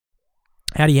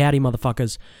Howdy,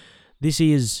 motherfuckers. This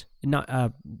is,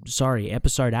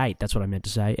 episode 8. That's what I meant to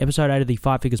say. Episode 8 of the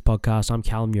Five Figures podcast. I'm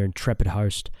Callum, your intrepid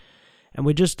host. And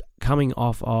we're just coming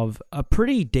off of a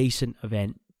pretty decent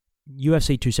event.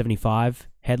 UFC 275,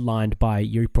 headlined by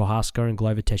Yuri Prohaska and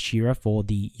Glover Teixeira for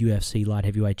the UFC Light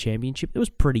Heavyweight Championship. It was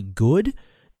pretty good,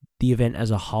 the event as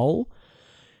a whole.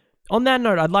 On that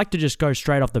note, I'd like to just go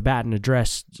straight off the bat and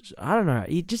address, I don't know,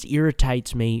 it just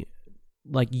irritates me.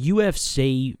 Like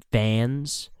UFC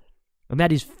fans, and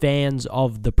that is fans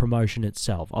of the promotion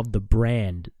itself, of the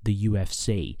brand, the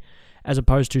UFC, as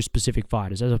opposed to specific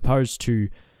fighters, as opposed to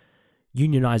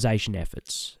unionization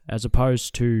efforts, as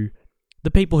opposed to the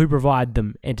people who provide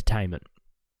them entertainment.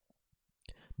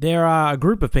 There are a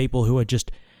group of people who are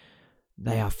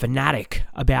they are fanatic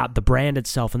about the brand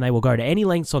itself, and they will go to any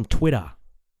lengths on Twitter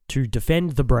to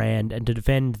defend the brand and to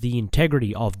defend the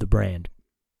integrity of the brand.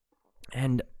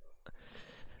 And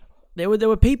There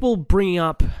were people bringing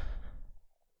up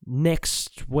UFC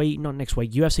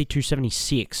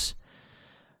 276.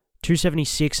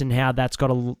 276 and how that's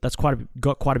got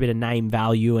quite a bit of name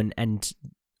value, and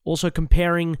also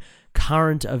comparing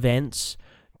current events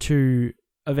to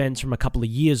events from a couple of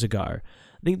years ago. I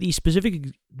think the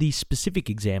specific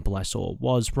example I saw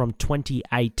was from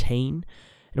 2018, and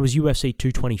it was UFC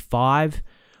 225,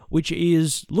 which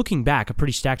is, looking back, a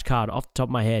pretty stacked card off the top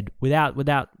of my head.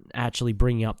 Without actually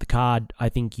bringing up the card, I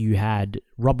think you had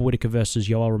Robert Whittaker versus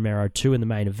Yoel Romero 2 in the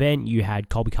main event. You had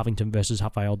Colby Covington versus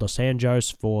Rafael dos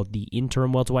Anjos for the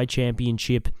interim welterweight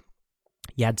championship.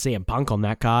 You had CM Punk on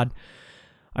that card.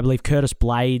 I believe Curtis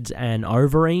Blades and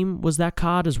Overeem was that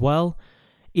card as well.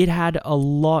 It had a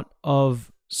lot of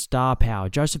star power.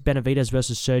 Joseph Benavidez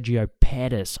versus Sergio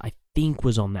Pettis, I think,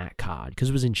 was on that card because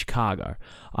it was in Chicago.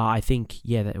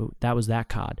 That was that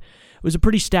card. It was a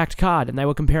pretty stacked card, and they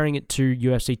were comparing it to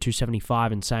UFC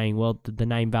 275 and saying, well, the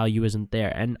name value isn't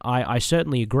there. And I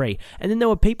certainly agree. And then there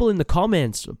were people in the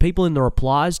comments, people in the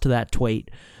replies to that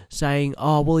tweet saying,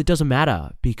 oh, well, it doesn't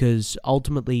matter because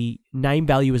ultimately name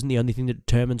value isn't the only thing that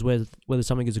determines whether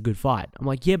something is a good fight. I'm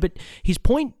like, yeah, but his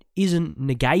point isn't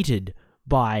negated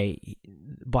by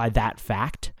that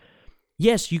fact.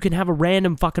 Yes, you can have a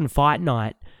random fucking fight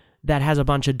night that has a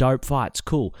bunch of dope fights,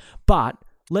 cool. But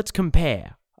let's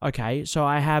compare, okay? So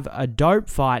I have a dope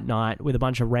fight night with a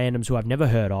bunch of randoms who I've never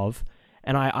heard of,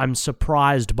 and I'm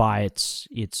surprised by its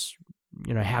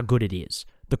how good it is,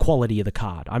 the quality of the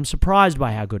card. I'm surprised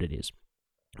by how good it is.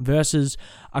 Versus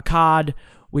a card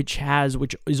which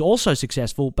is also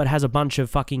successful but has a bunch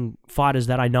of fucking fighters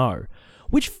that I know.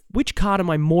 Which card am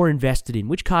I more invested in?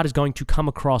 Which card is going to come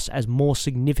across as more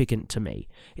significant to me?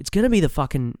 It's going to be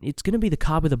the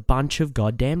card with a bunch of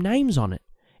goddamn names on it.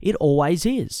 It always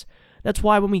is. That's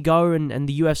why when we go and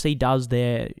the UFC does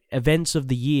their events of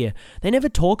the year, they never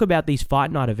talk about these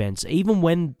fight night events. Even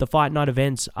when the fight night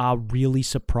events are really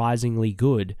surprisingly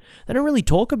good, they don't really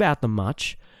talk about them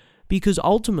much, because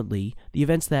ultimately the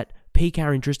events that pique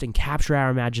our interest and capture our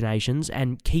imaginations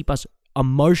and keep us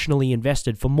emotionally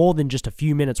invested for more than just a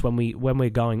few minutes when we're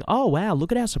going, oh wow,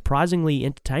 look at how surprisingly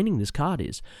entertaining this card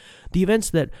is. The events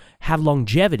that have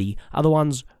longevity are the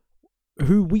ones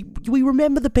who we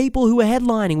remember the people who are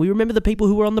headlining, we remember the people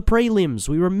who were on the prelims,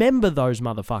 we remember those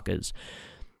motherfuckers.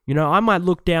 I might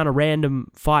look down a random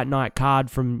fight night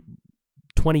card from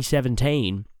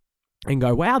 2017 and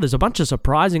go, wow, there's a bunch of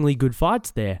surprisingly good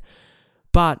fights there.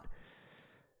 But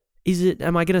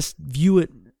am I going to view it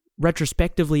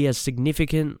retrospectively as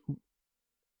significant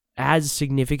as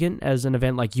an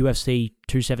event like UFC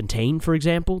 217, for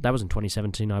example? That was in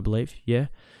 2017, I believe, yeah?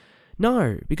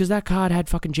 No, because that card had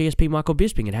fucking GSP Michael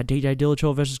Bisping. It had TJ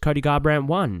Dillashaw versus Cody Garbrandt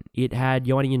 1. It had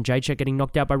Ioanni and Jacek getting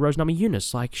knocked out by Rose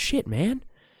Namajunas. Like, shit, man.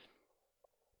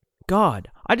 God,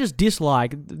 I just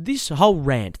dislike this whole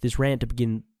rant. This rant to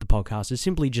begin the podcast is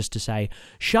simply just to say,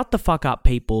 shut the fuck up,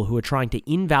 people who are trying to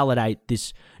invalidate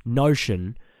this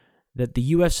notion that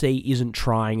the UFC isn't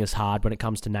trying as hard when it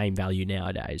comes to name value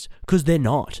nowadays. Because they're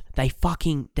not. They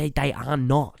are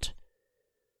not.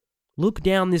 Look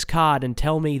down this card and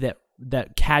tell me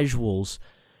that casuals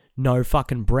know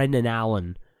fucking Brendan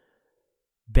Allen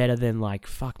better than, like,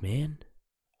 fuck, man.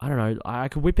 I don't know. I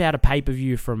could whip out a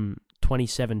pay-per-view from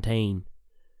 2017.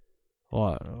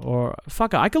 Or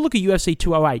fuck it. I could look at UFC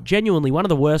 208. Genuinely, one of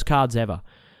the worst cards ever.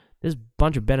 There's a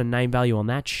bunch of better name value on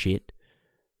that shit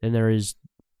than there is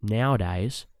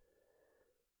nowadays.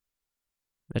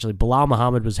 Actually, Bilal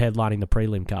Muhammad was headlining the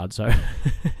prelim card, so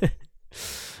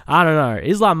I don't know.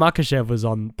 Islam Makhachev was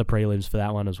on the prelims for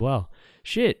that one as well.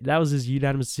 Shit, that was his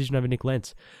unanimous decision over Nick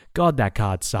Lentz. God, that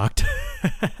card sucked.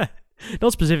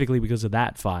 Not specifically because of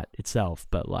that fight itself,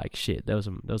 but like shit, there was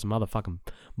some motherfucking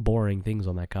boring things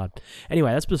on that card.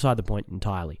 Anyway, that's beside the point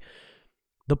entirely.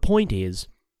 The point is,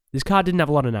 this card didn't have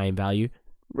a lot of name value.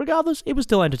 Regardless, it was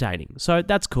still entertaining. So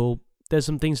that's cool. There's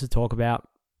some things to talk about.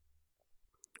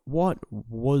 What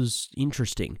was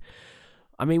interesting?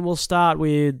 I mean, we'll start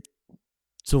with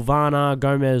Silvana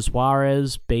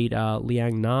Gomez-Juarez beat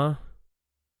Liang Na.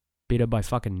 Beat her by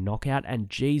fucking knockout. And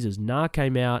Jesus, Na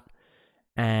came out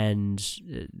and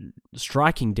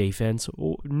striking defense.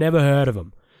 Never heard of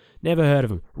him.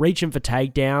 Reaching for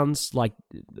takedowns. Like,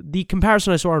 the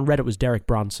comparison I saw on Reddit was Derek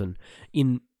Brunson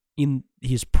in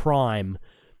his prime.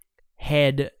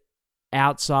 Head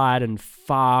outside and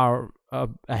far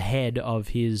ahead of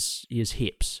his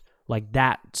hips. Like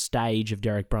that stage of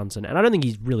Derek Brunson. And I don't think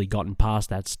he's really gotten past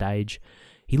that stage.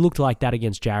 He looked like that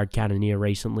against Jared Cannonier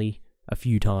recently a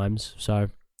few times. So,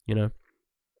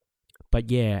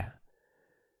 But yeah,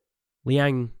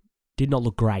 Liang did not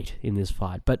look great in this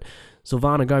fight. But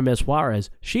Silvana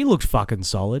Gomez-Juarez, she looked fucking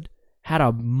solid. Had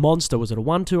a monster. Was it a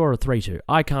 1-2 or a 3-2?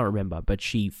 I can't remember. But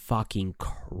she fucking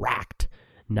cracked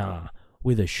Na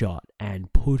with a shot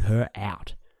and put her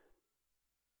out.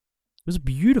 It was a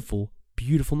beautiful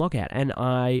knockout, and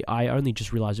I only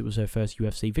just realized it was her first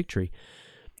UFC victory.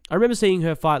 I remember seeing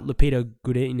her fight Lupita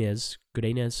Godinez.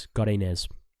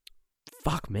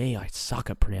 Fuck me, I suck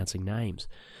at pronouncing names.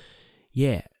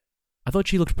 Yeah, I thought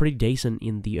she looked pretty decent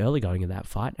in the early going of that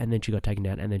fight, and then she got taken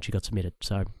down, and then she got submitted.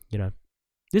 So,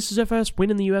 this is her first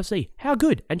win in the UFC. How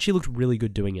good? And she looked really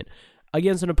good doing it.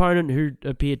 Against an opponent who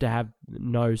appeared to have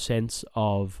no sense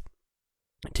of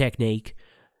technique,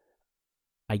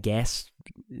 I guess.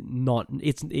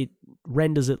 It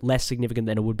renders it less significant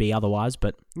than it would be otherwise,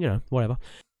 but, whatever.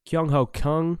 Kyung-Ho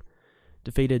Kung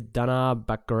defeated Dana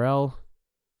Bakkarel.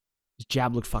 His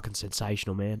jab looked fucking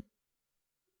sensational, man.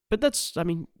 But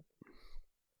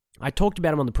I talked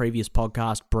about him on the previous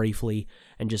podcast briefly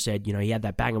and just said, he had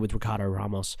that banger with Ricardo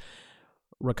Ramos,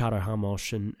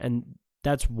 and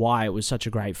that's why it was such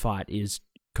a great fight, is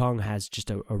Kong has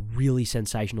just a really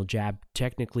sensational jab,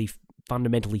 technically,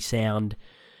 fundamentally sound,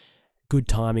 good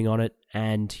timing on it,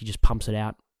 and he just pumps it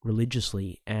out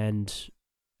religiously, and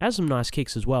has some nice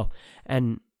kicks as well.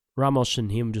 And Ramos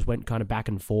and him just went kind of back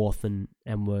and forth and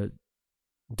were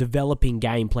developing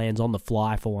game plans on the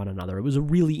fly for one another. It was a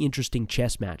really interesting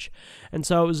chess match. And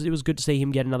so it was good to see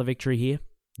him get another victory here,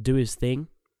 do his thing.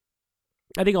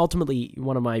 I think ultimately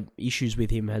one of my issues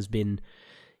with him has been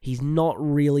he's not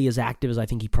really as active as I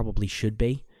think he probably should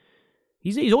be.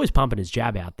 He's always pumping his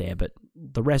jab out there, but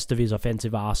the rest of his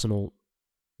offensive arsenal,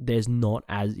 it's not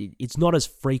as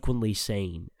frequently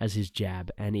seen as his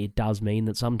jab, and it does mean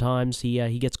that sometimes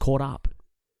he gets caught up.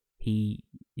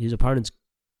 His opponents,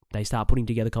 they start putting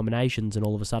together combinations, and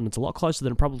all of a sudden it's a lot closer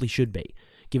than it probably should be,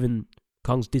 given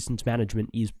Kong's distance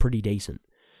management is pretty decent.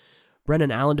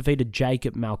 Brendan Allen defeated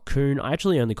Jacob Malkoon. I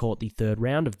actually only caught the third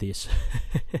round of this,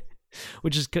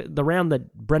 which is the round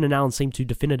that Brendan Allen seemed to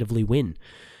definitively win.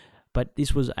 But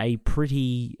this was a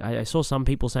pretty... I saw some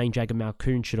people saying Jacob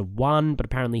Malkoon should have won, but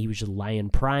apparently he was just laying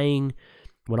praying.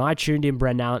 When I tuned in,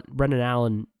 Brendan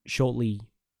Allen, shortly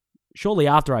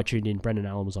after I tuned in, Brendan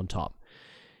Allen was on top.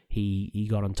 He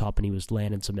got on top and he was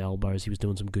landing some elbows. He was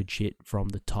doing some good shit from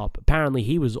the top. Apparently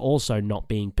he was also not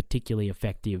being particularly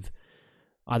effective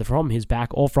either from his back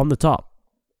or from the top.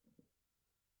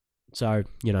 So, I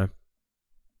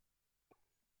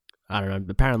don't know.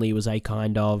 Apparently it was a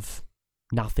kind of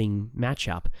nothing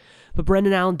matchup. But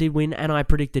Brendan Allen did win, and I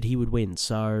predicted he would win.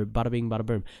 So, bada bing, bada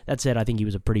boom. That said, I think he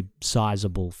was a pretty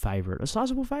sizable favourite. A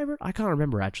sizable favourite? I can't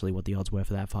remember actually what the odds were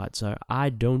for that fight, so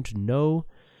I don't know.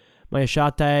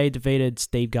 Mayashate defeated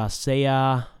Steve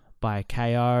Garcia by a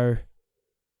KO.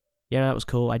 Yeah, that was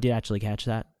cool. I did actually catch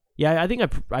that. Yeah, I think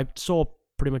I saw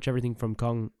pretty much everything from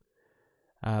Kong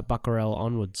Bakkarel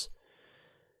onwards.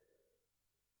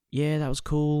 Yeah, that was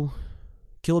cool.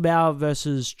 Killabao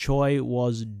versus Choi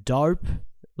was dope.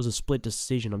 It was a split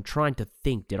decision. I'm trying to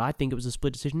think. Did I think it was a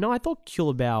split decision? No, I thought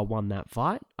Killabao won that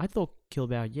fight. I thought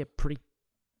Killabao, I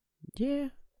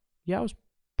was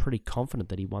pretty confident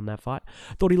that he won that fight.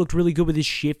 I thought he looked really good with his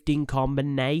shifting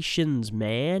combinations,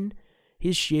 man.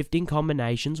 His shifting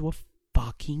combinations were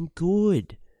fucking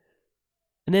good.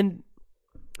 And then,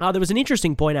 there was an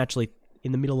interesting point, actually,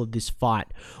 in the middle of this fight,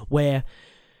 where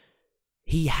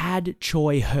he had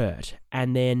Choi hurt,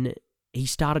 and then he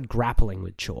started grappling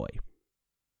with Choi.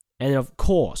 And of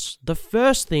course, the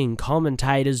first thing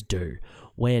commentators do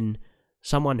when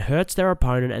someone hurts their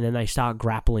opponent and then they start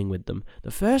grappling with them,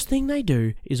 the first thing they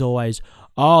do is always,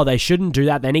 they shouldn't do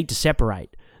that, they need to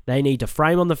separate. They need to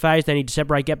frame on the face, they need to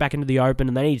separate, get back into the open,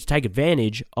 and they need to take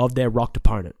advantage of their rocked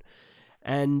opponent.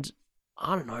 And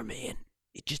I don't know, man.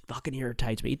 It just fucking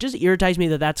irritates me. It just irritates me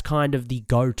that that's kind of the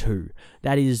go-to.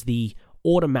 That is the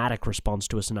automatic response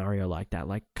to a scenario like that.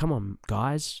 Like, come on,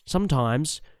 guys.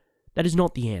 Sometimes that is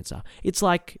not the answer. It's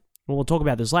like, well, we'll talk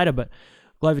about this later, but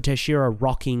Glover Teixeira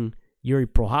rocking Yuri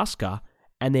Prohaska,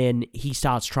 and then he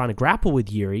starts trying to grapple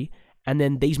with Yuri, and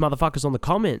then these motherfuckers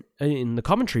in the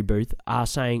commentary booth are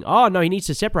saying, oh, no, he needs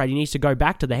to separate. He needs to go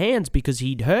back to the hands because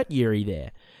he'd hurt Yuri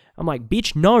there. I'm like,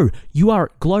 bitch, no,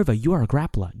 Glover, you are a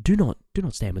grappler. Do not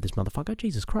stand with this motherfucker.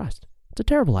 Jesus Christ. It's a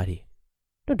terrible idea.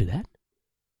 Don't do that.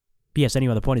 But yes,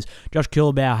 anyway, the point is, Josh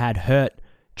Kilbau had hurt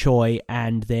Choi,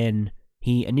 and then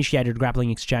he initiated a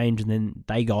grappling exchange, and then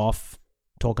they go off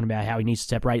talking about how he needs to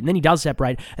separate, and then he does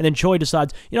separate, and then Choi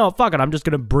decides, fuck it, I'm just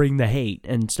going to bring the heat,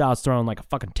 and starts throwing like a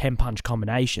fucking 10-punch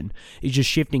combination. He's just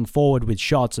shifting forward with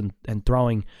shots and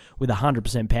throwing with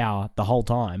 100% power the whole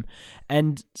time,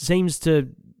 and seems to,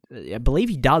 I believe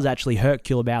he does actually hurt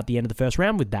Kilbau at the end of the first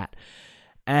round with that.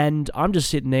 And I'm just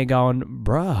sitting there going,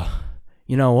 bruh,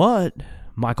 you know what,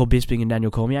 Michael Bisping and Daniel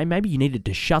Cormier, maybe you needed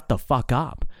to shut the fuck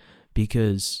up,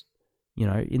 because,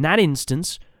 in that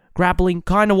instance, grappling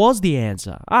kind of was the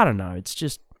answer. I don't know.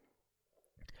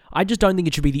 I just don't think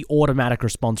it should be the automatic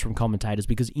response from commentators,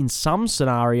 because in some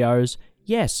scenarios,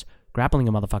 yes, grappling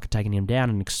a motherfucker, taking him down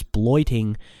and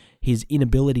exploiting his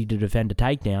inability to defend a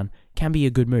takedown can be a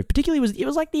good move. Particularly, it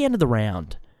was like the end of the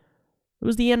round. It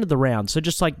was the end of the round. So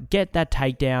just like get that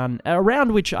takedown, a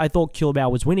round which I thought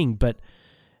Kilbau was winning, but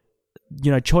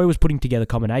Choi was putting together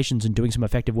combinations and doing some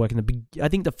effective work. I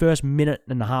think the first minute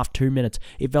and a half, 2 minutes,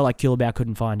 it felt like Kilbau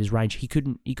couldn't find his range. He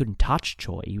couldn't touch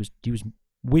Choi. He was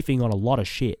whiffing on a lot of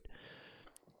shit.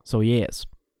 So yes,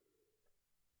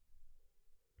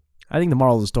 I think the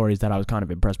moral of the story is that I was kind of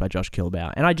impressed by Josh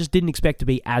Kilbau, and I just didn't expect to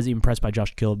be as impressed by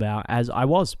Josh Kilbau as I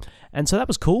was, and so that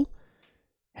was cool.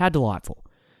 How delightful.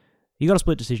 He got a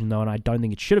split decision though, and I don't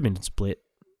think it should have been split.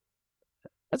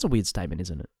 That's a weird statement,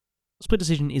 isn't it? Split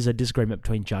decision is a disagreement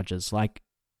between judges. Like,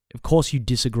 of course you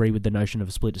disagree with the notion of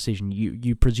a split decision.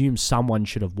 You presume someone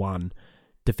should have won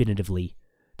definitively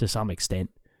to some extent.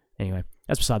 Anyway,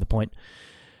 that's beside the point.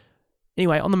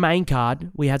 Anyway, on the main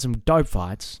card, we had some dope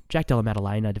fights. Jack Della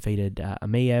Maddalena defeated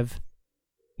Amiev.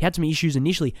 He had some issues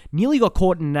initially. Nearly got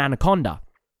caught in an anaconda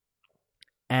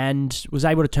and was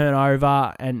able to turn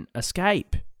over and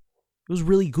escape. It was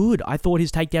really good. I thought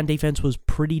his takedown defense was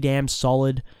pretty damn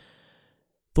solid.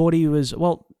 Thought he was,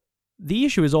 well, the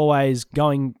issue is always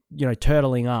going,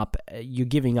 turtling up. You're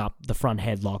giving up the front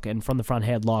headlock, and from the front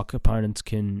headlock, opponents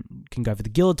can go for the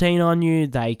guillotine on you.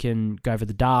 They can go for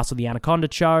the Das or the anaconda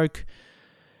choke.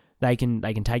 They can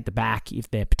take the back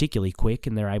if they're particularly quick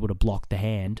and they're able to block the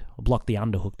hand, or block the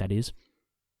underhook, that is.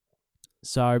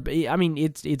 So, I mean,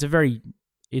 it's a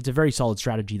very solid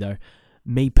strategy, though.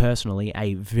 Me personally,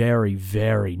 a very,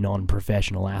 very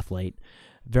non-professional athlete,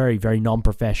 very, very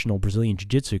non-professional Brazilian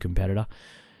Jiu-Jitsu competitor.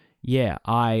 Yeah,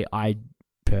 I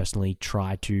personally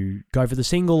try to go for the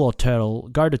single or turtle,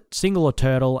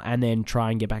 and then try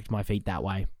and get back to my feet that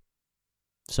way.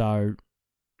 So,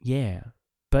 yeah.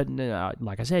 But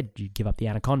like I said, you give up the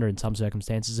anaconda in some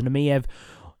circumstances, and Amiev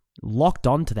locked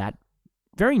onto that,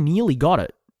 very nearly got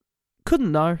it.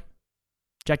 Couldn't though.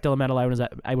 Jack Della Maddalena was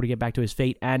able to get back to his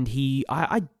feet, and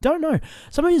I don't know,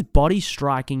 some of his body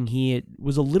striking here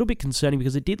was a little bit concerning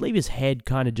because it did leave his head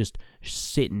kind of just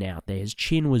sitting out there. His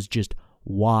chin was just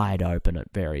wide open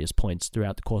at various points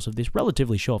throughout the course of this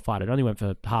relatively short fight. It only went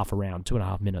for half a round,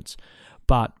 2.5 minutes.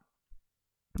 But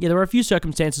yeah, there were a few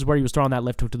circumstances where he was throwing that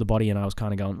left hook to the body, and I was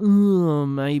kind of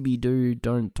going, maybe, dude,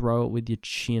 don't throw it with your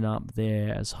chin up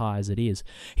there as high as it is.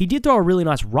 He did throw a really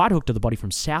nice right hook to the body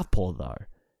from southpaw, though.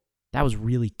 That was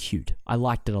really cute. I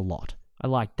liked it a lot. I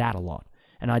liked that a lot.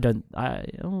 And I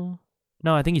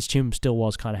think his chin still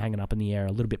was kind of hanging up in the air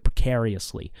a little bit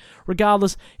precariously.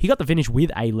 Regardless, he got the finish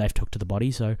with a left hook to the body,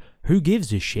 so who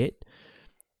gives a shit?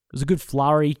 It was a good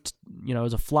flurry. It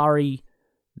was a flurry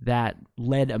that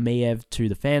led Amiev to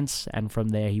the fence, and from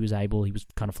there he was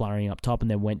kind of flurrying up top and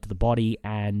then went to the body,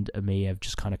 and Amiev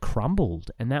just kind of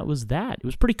crumbled. And that was that. It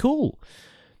was pretty cool.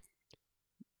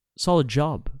 Solid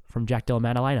job from Jack Della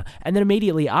Maddalena. And then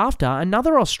immediately after,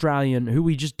 another Australian who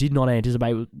we just did not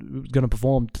anticipate was going to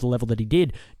perform to the level that he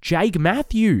did, Jake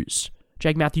Matthews.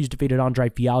 Jake Matthews defeated Andre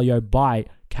Fialho by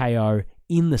KO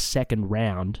in the second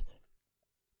round.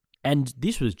 And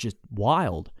this was just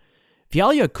wild.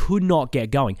 Fialho could not get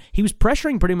going. He was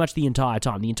pressuring pretty much the entire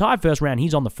time. The entire first round,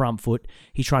 he's on the front foot.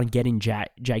 He's trying to get in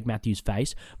Jake Matthews'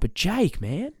 face. But Jake,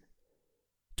 man,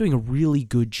 doing a really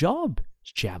good job.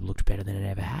 His jab looked better than it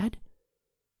ever had.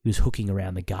 He was hooking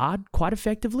around the guard quite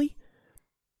effectively.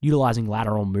 utilizing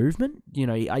lateral movement.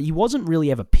 He wasn't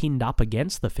really ever pinned up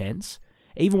against the fence.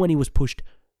 Even when he was pushed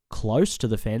close to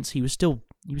the fence, he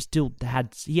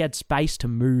had space to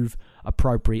move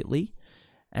appropriately,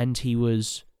 and he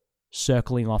was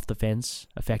circling off the fence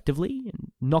effectively,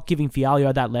 and not giving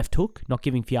Fialho that left hook, not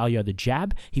giving Fialho the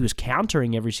jab. He was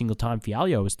countering every single time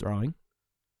Fialho was throwing.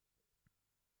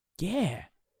 Yeah.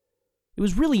 It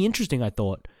was really interesting, I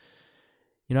thought.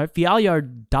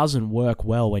 Fialho doesn't work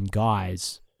well when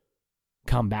guys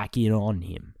come back in on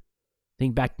him.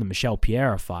 Think back to the Michel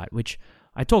Pereira fight, which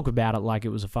I talk about it like it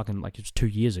was it was 2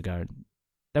 years ago.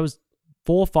 That was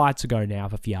 4 fights ago now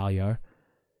for Fialho,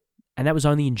 and that was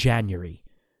only in January.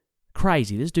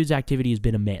 Crazy. This dude's activity has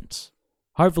been immense.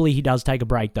 Hopefully he does take a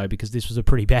break, though, because this was a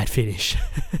pretty bad finish.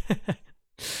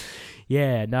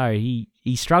 Yeah, no, he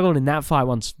struggled in that fight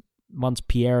once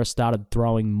Pereira started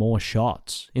throwing more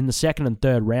shots. In the second and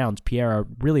third rounds, Pereira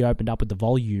really opened up with the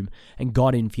volume and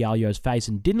got in Fialho's face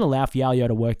and didn't allow Fialho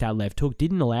to work that left hook,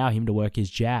 didn't allow him to work his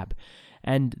jab.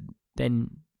 And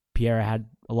then Pereira had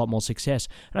a lot more success.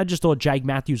 And I just thought Jake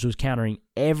Matthews was countering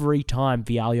every time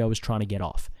Fialho was trying to get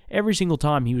off. Every single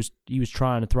time he was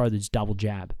trying to throw this double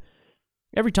jab.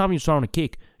 Every time he was throwing a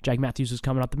kick, Jake Matthews was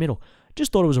coming up the middle.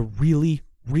 Just thought it was a really,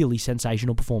 really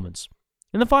sensational performance.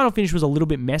 And the final finish was a little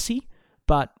bit messy,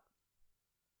 but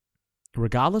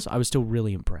regardless, I was still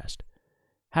really impressed.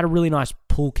 Had a really nice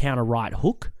pull counter right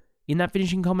hook in that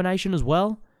finishing combination as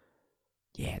well.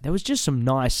 Yeah, there was just some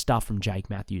nice stuff from Jake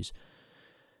Matthews.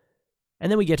 And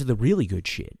then we get to the really good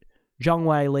shit. Zhang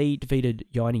Wei Li defeated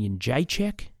Joanna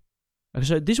Jacek.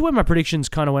 So this is where my predictions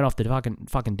kind of went off the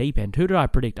fucking deep end. Who did I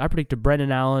predict? I predicted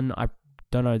Brendan Allen. I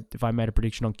don't know if I made a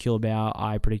prediction on Killabau.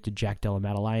 I predicted Jack Della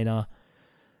Maddalena.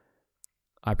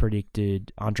 I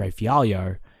predicted Andre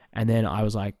Fialho. And then I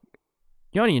was like,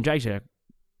 Joanna Jacek,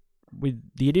 with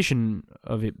the addition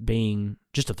of it being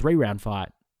just a 3-round fight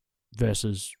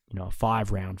versus, a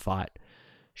 5-round fight,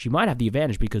 she might have the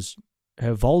advantage because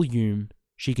her volume,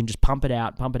 she can just pump it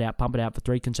out for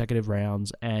 3 consecutive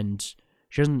rounds, and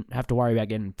she doesn't have to worry about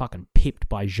getting fucking pipped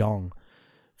by Zhang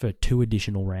for 2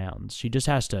 additional rounds. She just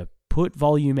has to put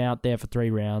volume out there for 3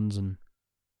 rounds, and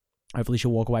hopefully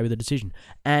she'll walk away with a decision.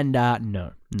 And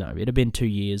no, it had been 2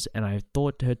 years, and I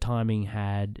thought her timing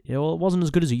it wasn't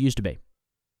as good as it used to be.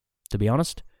 To be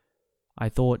honest, I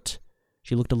thought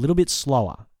she looked a little bit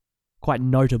slower, quite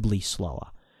notably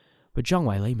slower. But Zhang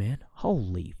Wei Li, man,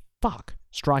 holy fuck.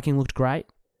 Striking looked great.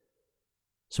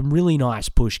 Some really nice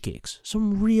push kicks.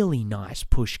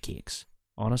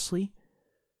 Honestly.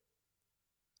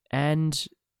 And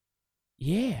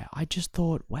yeah, I just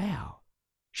thought, wow.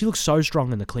 She looked so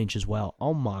strong in the clinch as well.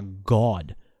 Oh my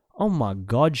god,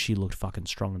 she looked fucking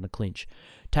strong in the clinch.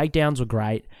 Takedowns were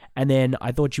great. And then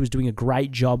I thought she was doing a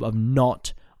great job of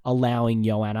not allowing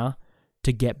Joanna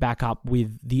to get back up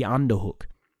with the underhook.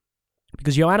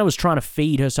 Because Joanna was trying to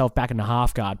feed herself back into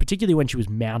half guard, particularly when she was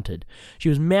mounted. She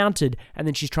was mounted, and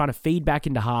then she's trying to feed back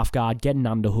into half guard, get an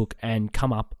underhook, and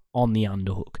come up on the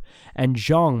underhook. And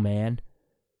Zhang, man,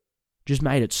 just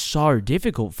made it so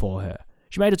difficult for her.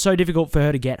 She made it so difficult for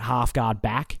her to get half guard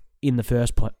back in the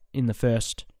first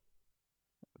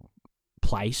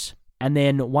place. And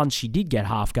then once she did get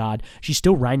half guard, she's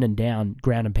still raining down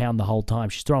ground and pound the whole time.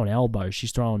 She's throwing elbows.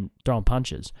 She's throwing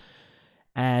punches.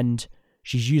 And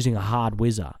she's using a hard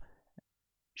whizzer.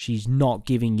 She's not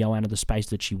giving Joanna the space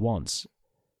that she wants.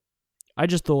 I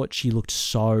just thought she looked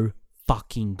so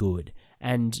fucking good.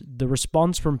 And the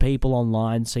response from people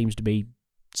online seems to be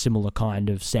similar kind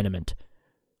of sentiment.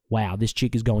 Wow, this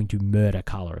chick is going to murder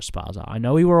Carla Esparza. I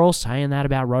know we were all saying that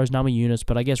about Rose Namajunas,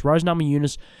 but I guess Rose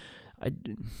Namajunas... I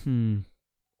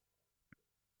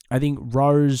think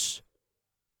Rose...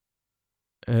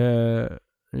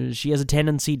 she has a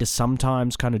tendency to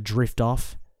sometimes kind of drift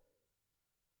off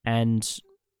and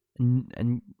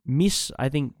miss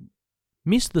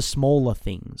the smaller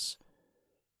things.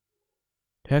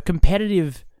 Her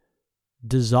competitive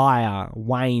desire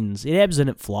wanes. It ebbs and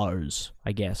it flows,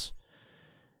 I guess.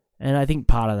 And I think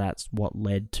part of that's what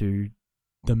led to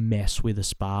the mess with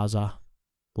Esparza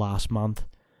last month.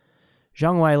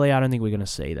 Zhang Wei Li, I don't think we're going to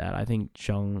see that. I think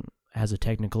Zhang has a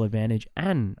technical advantage,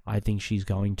 and I think she's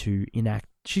going to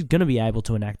be able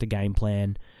to enact a game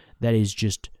plan that is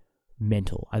just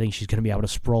mental. I think she's going to be able to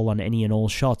sprawl on any and all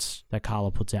shots that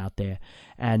Carla puts out there,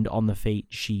 and on the feet,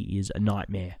 she is a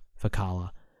nightmare for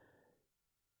Carla.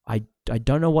 I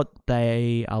don't know what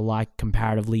they are like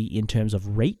comparatively in terms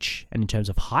of reach and in terms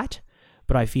of height,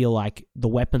 but I feel like the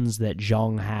weapons that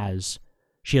Zhang has,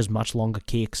 she has much longer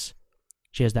kicks.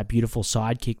 She has that beautiful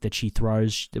side kick that she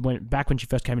throws. Back when she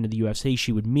first came into the UFC,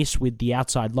 she would miss with the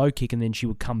outside low kick, and then she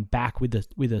would come back with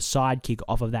a side kick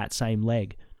off of that same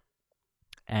leg.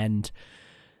 And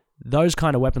those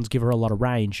kind of weapons give her a lot of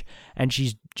range, and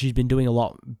she's been doing a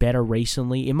lot better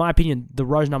recently. In my opinion, the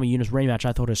Rose Namajunas rematch,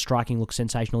 I thought her striking looked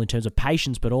sensational in terms of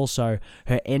patience, but also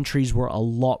her entries were a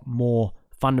lot more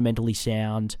fundamentally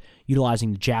sound,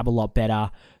 utilizing the jab a lot better.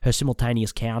 Her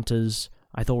simultaneous counters,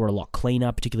 I thought, were a lot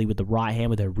cleaner, particularly with the right hand,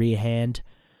 with her rear hand.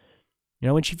 You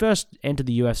know, when she first entered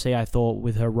the UFC, I thought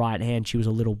with her right hand, she was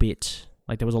a little bit,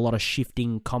 like there was a lot of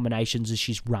shifting combinations as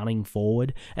she's running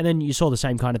forward. And then you saw the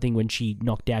same kind of thing when she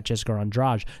knocked out Jessica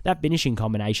Andrade. That finishing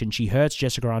combination, she hurts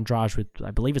Jessica Andrade with,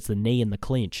 I believe it's the knee and the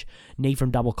clinch. Knee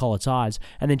from double collar ties.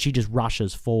 And then she just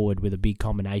rushes forward with a big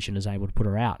combination, is able to put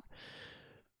her out.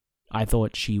 I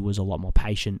thought she was a lot more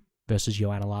patient versus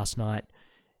Joanna last night.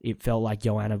 It felt like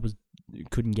Joanna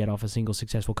couldn't get off a single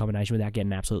successful combination without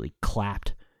getting absolutely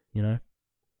clapped, you know?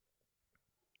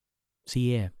 So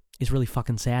yeah, it's really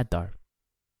fucking sad though.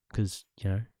 Because, you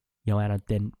know, Joanna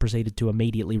then proceeded to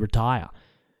immediately retire.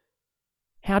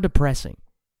 How depressing.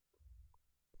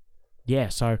 Yeah,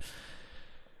 so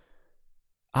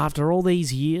after all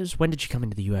these years, when did she come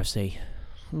into the UFC?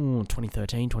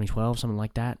 2013, 2012, something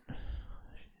like that.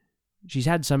 She's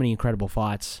had so many incredible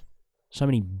fights, so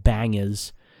many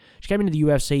bangers. She came into the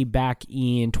UFC back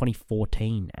in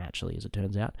 2014, actually, as it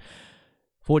turns out.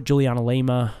 Fought Juliana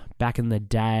Lima back in the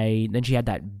day. Then she had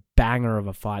that banger of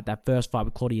a fight. That first fight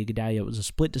with Claudia Gadelha, it was a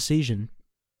split decision.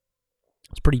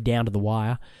 It was pretty down to the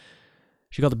wire.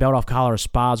 She got the belt off Carla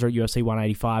Esparza at UFC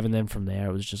 185, and then from there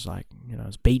it was just like, you know, it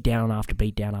was beat down after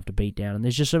beat down after beat down. And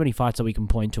there's just so many fights that we can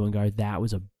point to and go, that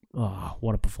was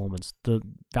what a performance. The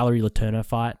Valerie Letourneau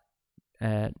fight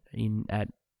at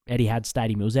Etihad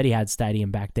Stadium. It was Etihad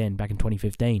Stadium back then, back in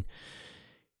 2015.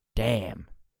 Damn.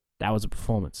 That was a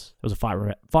performance. It was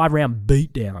a five-round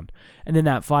beatdown. And then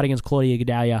that fight against Claudia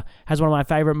Gadelha has one of my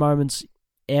favorite moments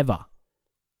ever.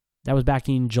 That was back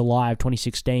in July of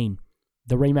 2016.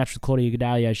 The rematch with Claudia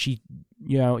Gadelha,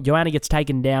 Joanna gets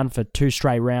taken down for 2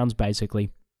 straight rounds,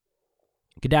 basically.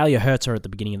 Gadelha hurts her at the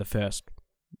beginning of the first.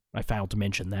 I failed to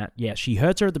mention that. Yeah, she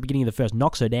hurts her at the beginning of the first,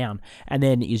 knocks her down, and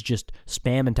then is just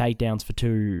spamming takedowns for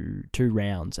two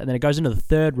rounds. And then it goes into the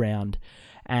third round,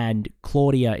 and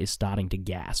Claudia is starting to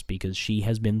gas because she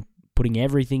has been putting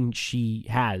everything she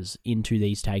has into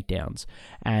these takedowns.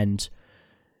 And,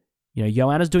 you know,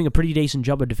 Joanna's doing a pretty decent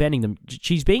job of defending them.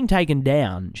 She's being taken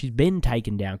down. She's been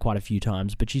taken down quite a few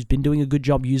times, but she's been doing a good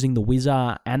job using the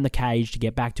whizzer and the cage to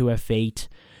get back to her feet,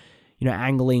 you know,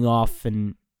 angling off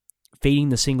and feeding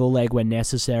the single leg when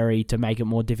necessary to make it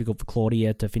more difficult for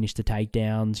Claudia to finish the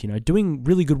takedowns, you know, doing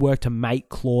really good work to make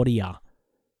Claudia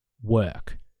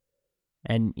work.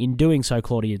 And in doing so,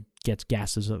 Claudia gets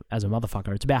gassed as a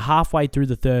motherfucker. It's about halfway through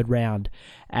the third round,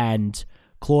 and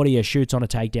Claudia shoots on a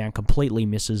takedown, completely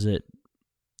misses it.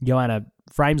 Joanna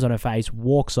frames on her face,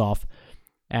 walks off,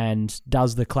 and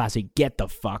does the classic get the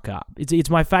fuck up.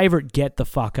 It's my favorite get the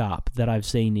fuck up that I've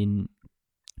seen in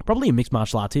probably in mixed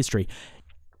martial arts history.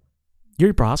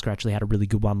 Yuri Prohaska actually had a really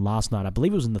good one last night. I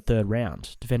believe it was in the third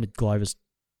round. Defended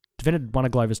one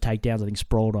of Glover's takedowns, I think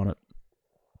sprawled on it.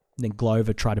 And then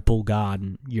Glover tried to pull guard,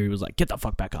 and Yuri was like, get the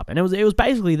fuck back up. And it was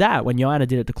basically that when Joanna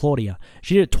did it to Claudia.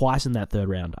 She did it twice in that third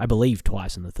round. I believe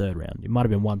twice in the third round. It might have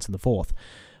been once in the fourth.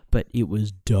 But it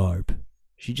was dope.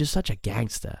 She's just such a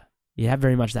gangster. You have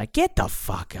very much that, get the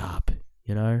fuck up,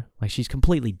 you know? Like, she's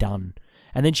completely done.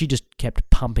 And then she just kept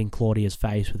pumping Claudia's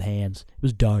face with hands. It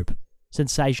was dope.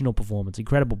 Sensational performance,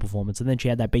 incredible performance. And then she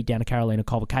had that beatdown to Karolina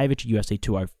Kowalkiewicz at UFC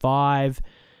 205.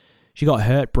 She got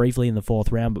hurt briefly in the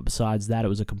fourth round, but besides that, it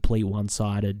was a complete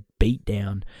one-sided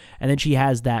beatdown. And then she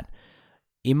has that,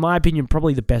 in my opinion,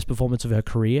 probably the best performance of her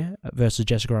career versus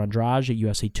Jessica Andrade at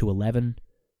UFC 211.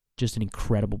 Just an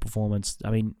incredible performance.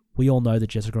 I mean, we all know that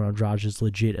Jessica Andrade is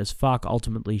legit as fuck.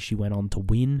 Ultimately, she went on to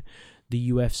win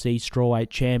the UFC Strawweight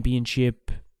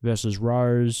Championship versus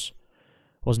Rose.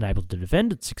 Wasn't able to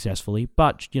defend it successfully,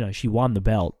 but, you know, she won the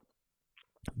belt.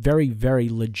 Very, very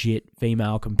legit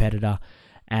female competitor,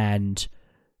 and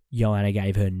Joanna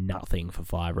gave her nothing for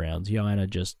 5 rounds. Joanna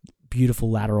just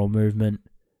beautiful lateral movement,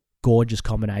 gorgeous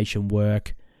combination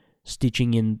work,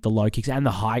 stitching in the low kicks and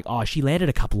the high. Oh, she landed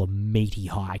a couple of meaty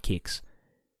high kicks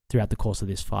throughout the course of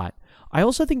this fight. I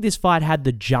also think this fight had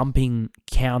the jumping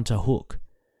counter hook.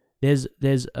 There's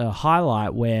a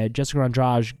highlight where Jessica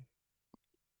Andrade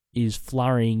is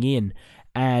flurrying in,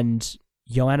 and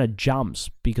Joanna jumps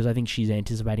because I think she's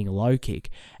anticipating a low kick,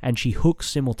 and she hooks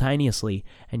simultaneously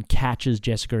and catches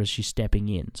Jessica as she's stepping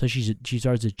in. So she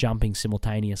throws this jumping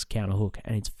simultaneous counter hook,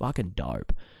 and it's fucking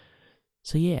dope.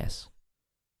 So yes,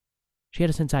 She had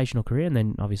a sensational career, and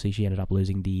then obviously she ended up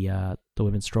losing the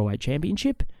Women's Strawweight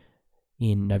Championship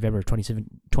in November of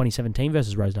 2017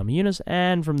 versus Rose Namajunas,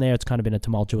 and from there it's kind of been a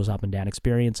tumultuous up and down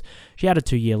experience. She had a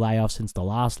 2-year layoff since the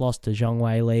last loss to Zhang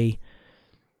Wei Li,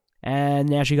 and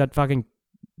now she got fucking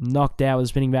knocked out with a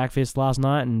spinning back fist last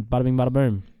night, and bada bing bada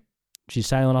boom. She's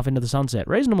sailing off into the sunset.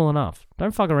 Reasonable enough.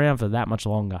 Don't fuck around for that much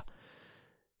longer.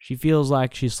 She feels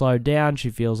like she's slowed down. She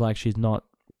feels like she's not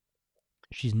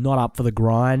up for the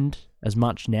grind as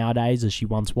much nowadays as she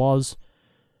once was.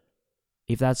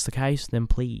 If that's the case, then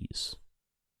please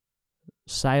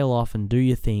sail off and do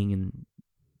your thing and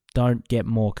don't get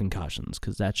more concussions,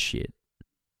 because that's shit.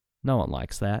 No one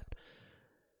likes that.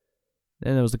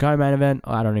 Then there was the co-main event.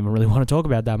 I don't even really want to talk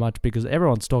about that much because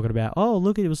everyone's talking about, oh,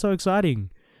 look, it was so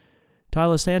exciting.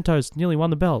 Tyler Santos nearly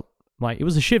won the belt. Like, it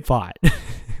was a shit fight.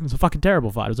 It was a fucking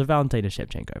terrible fight. It was a Valentina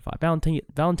Shevchenko fight.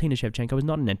 Valentina Shevchenko is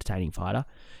not an entertaining fighter.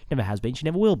 Never has been. She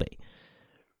never will be.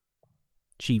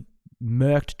 She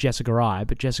murked Jessica Eye,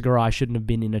 but Jessica Eye shouldn't have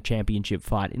been in a championship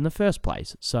fight in the first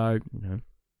place. So,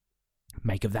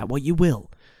 make of that what you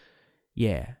will.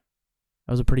 Yeah.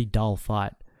 That was a pretty dull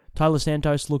fight. Tyler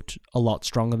Santos looked a lot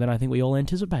stronger than I think we all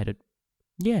anticipated.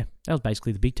 Yeah, that was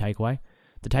basically the big takeaway.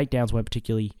 The takedowns weren't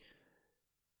particularly,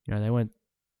 they weren't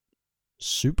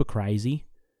super crazy.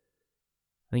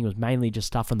 I think it was mainly just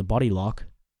stuff from the body lock.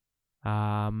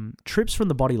 Trips from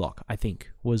the body lock, I think,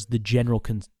 was the general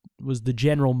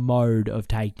mode of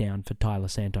takedown for Tyler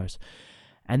Santos.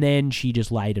 And then she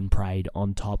just laid and prayed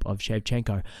on top of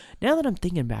Shevchenko. Now that I'm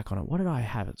thinking back on it, what did I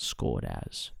have it scored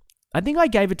as? I think I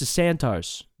gave it to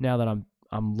Santos. Now that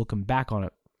I'm looking back on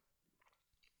it,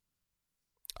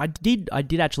 I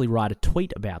did actually write a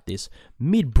tweet about this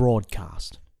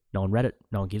mid-broadcast. No one read it.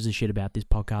 No one gives a shit about this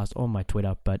podcast or my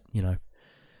Twitter, but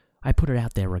I put it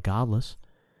out there regardless.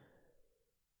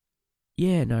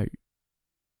 Yeah, no.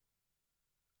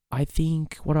 I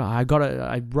think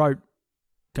I wrote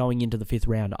going into the 5th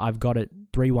round. I've got it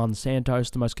 3-1 Santos.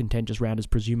 The most contentious round is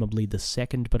presumably the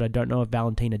second, but I don't know if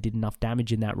Valentina did enough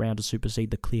damage in that round to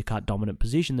supersede the clear-cut dominant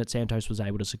position that Santos was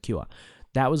able to secure.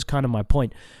 That was kind of my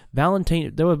point.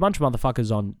 Valentina, there were a bunch of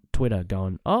motherfuckers on Twitter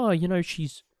going, oh,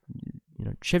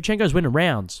 Shevchenko's winning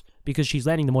rounds because she's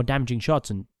landing the more damaging shots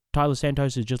and Tyler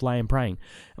Santos is just lay and praying.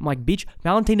 I'm like, bitch,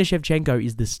 Valentina Shevchenko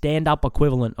is the stand-up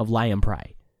equivalent of lay and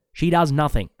pray. She does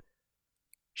nothing.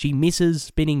 She misses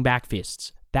spinning back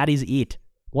fists. That is it.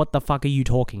 What the fuck are you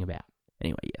talking about?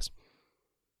 Anyway, yes.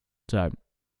 So,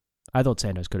 I thought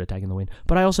Santos could have taken the win.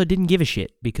 But I also didn't give a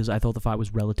shit because I thought the fight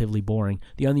was relatively boring.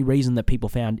 The only reason that people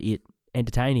found it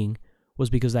entertaining was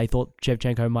because they thought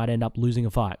Shevchenko might end up losing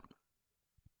a fight.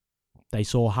 They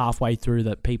saw halfway through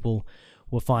that people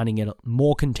were finding it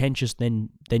more contentious than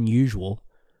usual,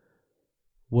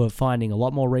 were finding a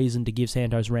lot more reason to give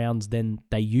Santos rounds than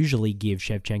they usually give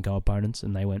Shevchenko opponents,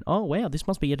 and they went, oh, wow, this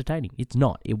must be entertaining. It's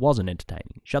not. It wasn't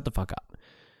entertaining. Shut the fuck up.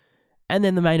 And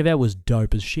then the main event was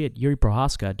dope as shit. Yuri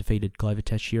Prohaska defeated Glover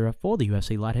Teixeira for the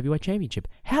UFC Light Heavyweight Championship.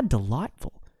 How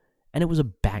delightful. And it was a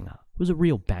banger. It was a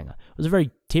real banger. It was a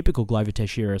very typical Glover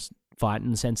Teixeira fight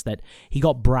in the sense that he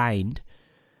got brained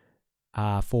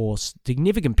for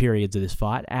significant periods of this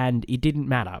fight, and it didn't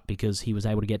matter because he was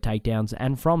able to get takedowns,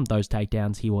 and from those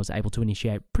takedowns, he was able to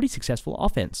initiate pretty successful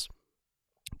offense.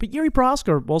 But Yuri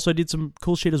Prohaska also did some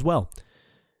cool shit as well.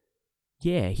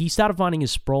 Yeah, he started finding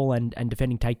his sprawl and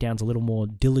defending takedowns a little more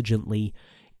diligently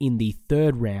in the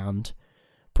 3rd round.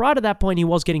 Prior to that point, he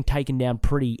was getting taken down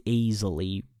pretty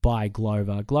easily by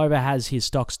Glover. Glover has his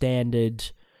stock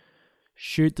standard,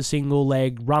 shoot the single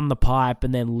leg, run the pipe,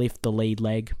 and then lift the lead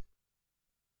leg.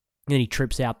 And then he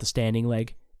trips out the standing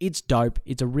leg. It's dope.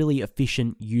 It's a really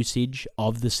efficient usage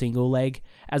of the single leg,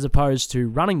 as opposed to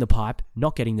running the pipe,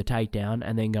 not getting the takedown,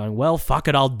 and then going, well, fuck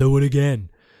it, I'll do it again.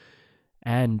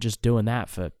 And just doing that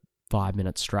for 5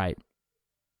 minutes straight.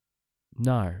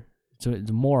 No. It's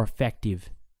a more effective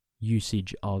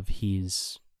usage of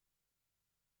his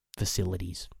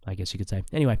facilities, I guess you could say.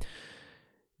 Anyway,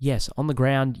 yes, on the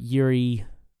ground, Yuri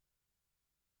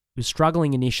was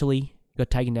struggling initially,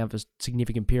 got taken down for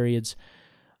significant periods.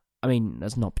 I mean,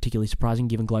 that's not particularly surprising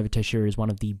given Glover Teixeira is one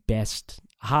of the best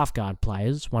half-guard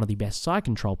players, one of the best side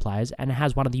control players, and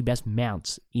has one of the best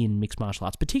mounts in mixed martial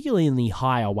arts, particularly in the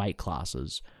higher weight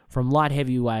classes. From light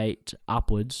heavyweight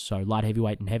upwards, so light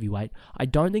heavyweight and heavyweight, I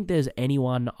don't think there's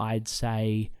anyone I'd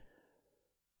say...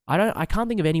 I can't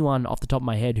think of anyone off the top of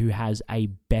my head who has a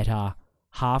better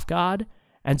half-guard,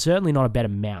 and certainly not a better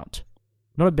mount.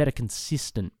 Not a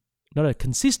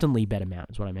consistently better mount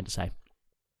is what I meant to say.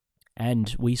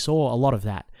 And we saw a lot of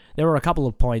that. There were a couple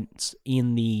of points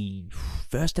in the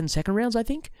 1st and 2nd rounds, I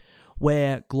think,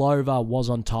 where Glover was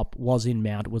on top, was in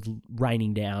mount, was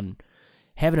raining down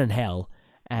heaven and hell,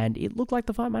 and it looked like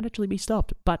the fight might actually be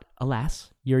stopped. But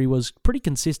alas, Yuri was pretty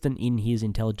consistent in his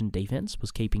intelligent defense,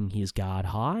 was keeping his guard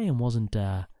high, and wasn't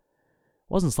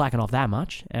slacking off that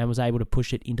much, and was able to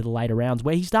push it into the later rounds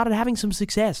where he started having some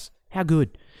success. How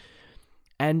good.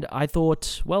 And I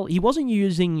thought, well, he wasn't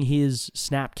using his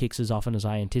snap kicks as often as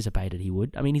I anticipated he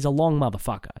would. I mean, he's a long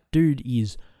motherfucker. Dude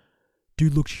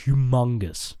looks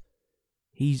humongous.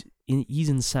 He's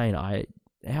insane.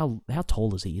 How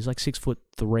tall is he? He's like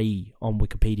 6'3" on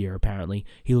Wikipedia, apparently.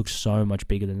 He looks so much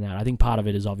bigger than that. I think part of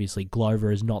it is obviously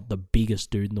Glover is not the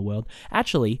biggest dude in the world.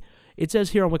 Actually, it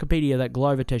says here on Wikipedia that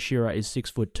Glover Teixeira is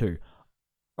 6'2".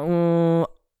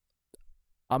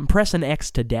 I'm pressing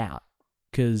X to doubt.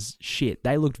 Because, shit,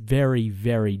 they looked very,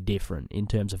 very different in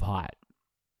terms of height.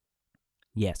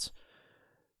 Yes.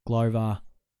 Glover,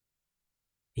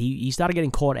 he started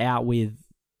getting caught out with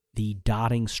the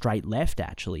darting straight left,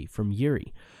 actually, from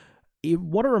Yuri.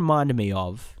 What it reminded me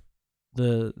of,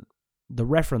 the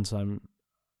reference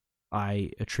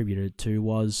I attributed it to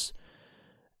was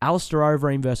Alistair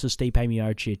Overeem versus Stipe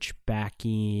Miocic back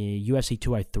in UFC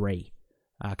 203,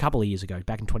 a couple of years ago,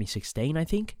 back in 2016, I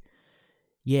think.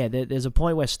 Yeah, there's a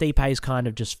point where Stipe's kind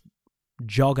of just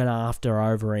jogging after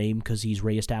Overeem because he's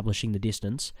re-establishing the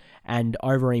distance, and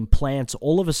Overeem plants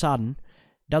all of a sudden,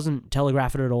 doesn't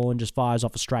telegraph it at all, and just fires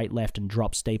off a straight left and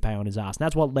drops Stipe on his ass. And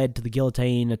that's what led to the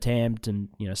guillotine attempt, and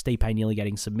Stipe nearly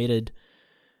getting submitted,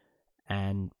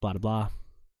 and blah, blah, blah.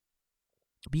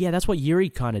 But yeah, that's what Yuri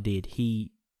kind of did.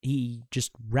 He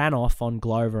just ran off on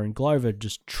Glover, and Glover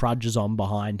just trudges on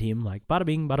behind him, like, bada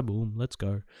bing, bada boom, let's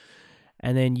go.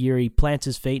 And then Yuri plants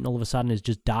his feet and all of a sudden is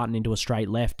just darting into a straight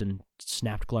left and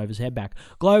snapped Glover's head back.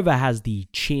 Glover has the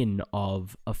chin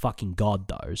of a fucking god,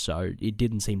 though, so it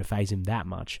didn't seem to faze him that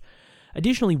much.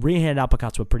 Additionally, rear hand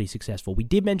uppercuts were pretty successful. We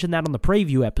did mention that on the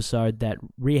preview episode, that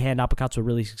rear hand uppercuts were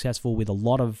really successful with a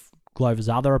lot of Glover's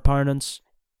other opponents.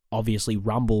 Obviously,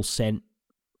 Rumble sent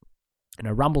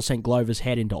Glover's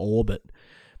head into orbit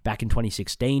back in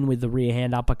 2016 with the rear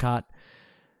hand uppercut.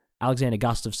 Alexander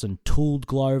Gustafsson tooled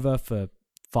Glover for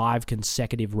 5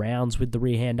 consecutive rounds with the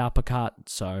rear hand uppercut.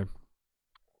 So,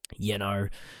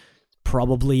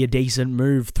 probably a decent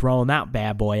move throwing that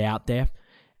bad boy out there.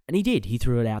 And he did. He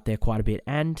threw it out there quite a bit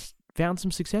and found some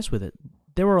success with it.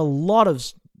 There were a lot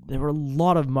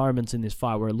of moments in this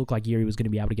fight where it looked like Yuri was going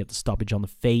to be able to get the stoppage on the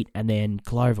feet, and then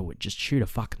Glover would just shoot a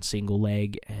fucking single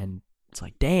leg, and it's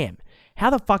like, damn,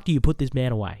 how the fuck do you put this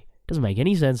man away? Doesn't make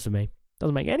any sense to me.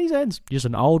 Doesn't make any sense. Just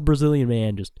an old Brazilian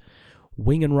man just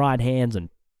winging right hands and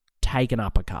taking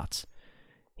uppercuts.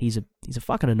 He's a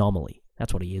fucking anomaly.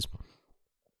 That's what he is.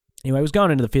 Anyway, it was going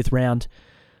into the 5th round.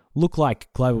 Looked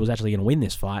like Glover was actually going to win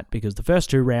this fight because the first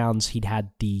 2 rounds he'd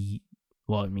had a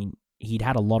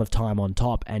lot of time on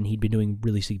top, and he'd been doing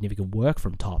really significant work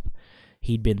from top.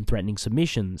 He'd been threatening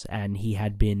submissions, and he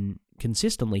had been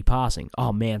consistently passing.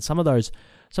 Oh man, some of those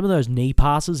knee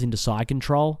passes into side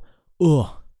control,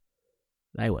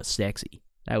 they were sexy.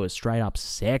 They were straight up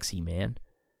sexy, man.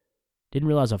 Didn't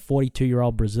realize a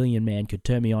 42-year-old Brazilian man could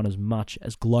turn me on as much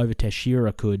as Glover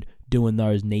Teixeira could doing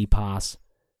those knee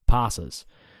passes.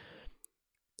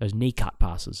 Those knee cut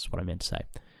passes is what I meant to say.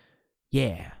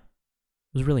 Yeah.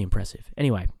 It was really impressive.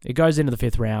 Anyway, it goes into the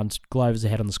 5th round. Glover's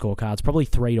ahead on the scorecards, probably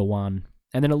 3-1.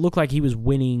 And then it looked like he was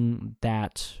winning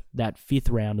that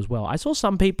 5th round as well. I saw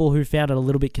some people who found it a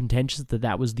little bit contentious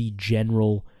that was the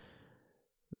general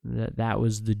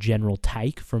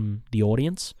take from the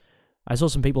audience. I saw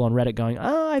some people on Reddit going,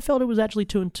 I felt it was actually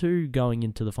 2-2 going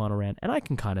into the final round, and I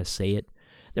can kind of see it.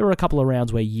 There were a couple of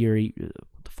rounds where Yuri,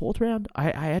 the 4th round,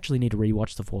 I actually need to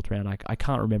rewatch the 4th round. I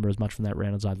can't remember as much from that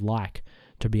round as I'd like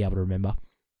to be able to remember.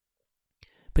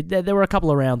 But there were a couple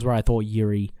of rounds where I thought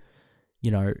Yuri,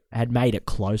 had made it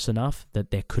close enough that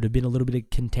there could have been a little bit of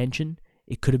contention.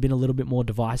 It could have been a little bit more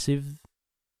divisive.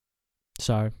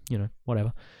 So,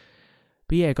 whatever.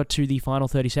 But yeah, it got to the final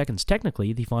 30 seconds.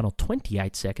 Technically, the final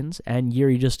 28 seconds, and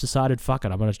Yuri just decided, fuck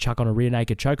it, I'm going to chuck on a rear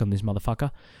naked choke on this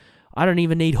motherfucker. I don't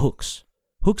even need hooks.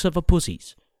 Hooks are for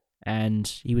pussies. And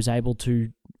he was able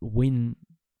to win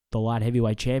the light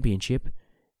heavyweight championship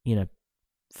in a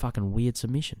fucking weird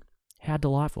submission. How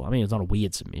delightful. I mean, it's not a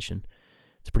weird submission.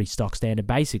 It's a pretty stock standard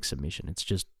basic submission. It's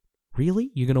just,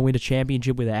 really? You're going to win a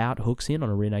championship without hooks in on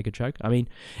a rear naked choke? I mean,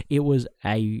 it was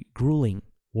a grueling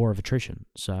war of attrition.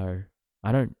 So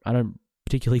I don't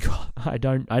particularly, I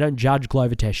don't judge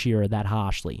Glover Teixeira that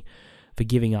harshly for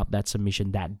giving up that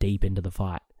submission that deep into the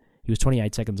fight. He was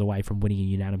 28 seconds away from winning a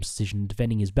unanimous decision and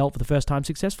defending his belt for the first time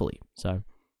successfully. So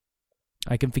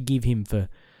I can forgive him for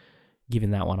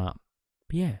giving that one up.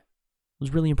 But yeah,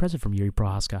 was really impressive from Yuri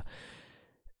Prohaska.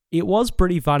 It was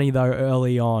pretty funny, though,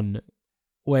 early on,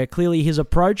 where clearly his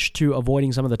approach to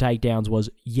avoiding some of the takedowns was,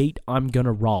 yeet, I'm going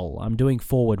to roll. I'm doing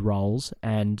forward rolls.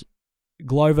 And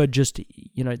Glover just,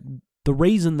 the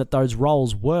reason that those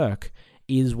rolls work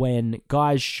is when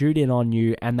guys shoot in on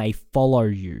you and they follow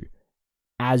you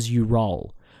as you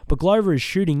roll. But Glover is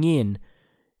shooting in,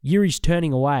 Yuri's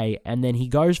turning away, and then he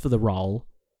goes for the roll,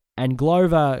 and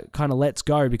Glover kind of lets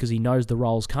go because he knows the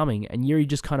roll's coming, and Yuri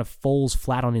just kind of falls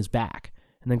flat on his back.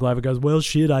 And then Glover goes, well,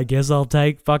 shit, I guess I'll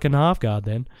take fucking half guard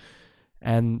then.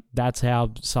 And that's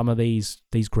how some of these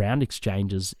ground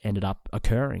exchanges ended up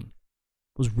occurring.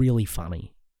 It was really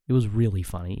funny. It was really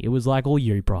funny. It was like all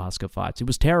Yuri Prohaska fights. It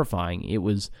was terrifying. It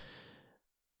was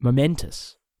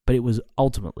momentous. But it was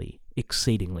ultimately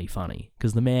exceedingly funny.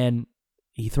 Because the man,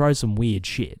 he throws some weird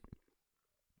shit.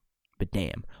 But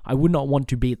damn, I would not want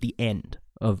to be at the end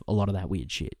of a lot of that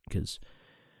weird shit. Because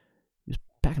he was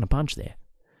packing a punch there.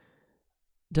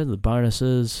 In terms of the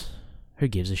bonuses, who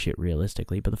gives a shit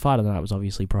realistically? But the fight of the night was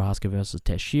obviously Prohaska versus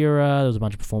Teixeira. There was a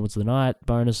bunch of performance of the night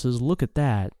bonuses. Look at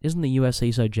that. Isn't the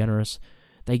UFC so generous?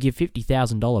 They give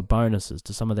 $50,000 bonuses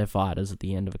to some of their fighters at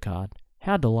the end of a card.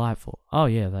 How delightful. Oh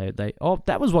yeah,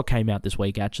 that was what came out this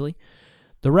week actually.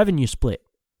 The revenue split.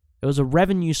 It was a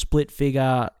revenue split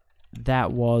figure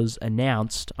that was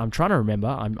announced. I'm trying to remember.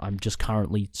 I'm just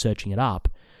currently searching it up.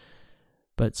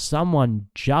 But someone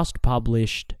just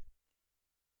published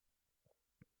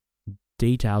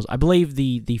details. I believe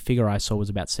the figure I saw was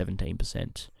about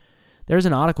 17%. There is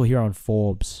an article here on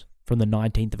Forbes from the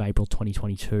 19th of April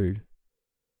 2022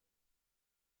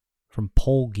 from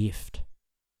Paul Gift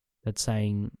that's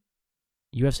saying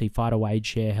UFC fighter wage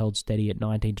share held steady at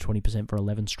 19 to 20% for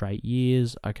 11 straight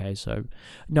years. Okay, so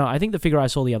no, I think the figure I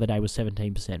saw the other day was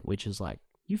 17%, which is like,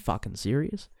 you fucking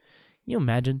serious? You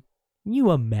imagine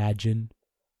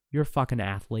you're a fucking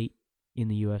athlete in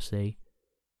the UFC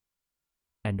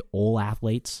and all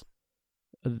athletes,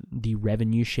 the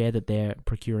revenue share that they're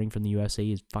procuring from the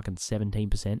UFC is fucking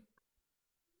 17%.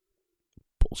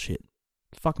 Bullshit.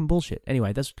 Fucking bullshit.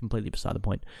 Anyway, that's completely beside the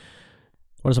point.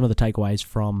 What are some of the takeaways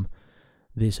from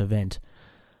this event?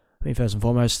 I mean, first and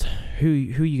foremost, who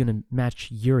are you going to match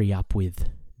Yuri up with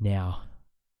now?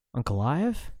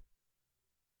 Ankalaev?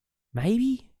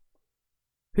 Maybe?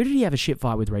 Who did he have a shit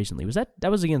fight with recently?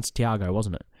 That was against Thiago,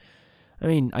 wasn't it? I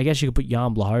mean, I guess you could put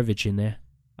Jan Blachowicz in there.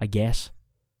 I guess.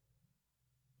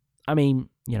 I mean,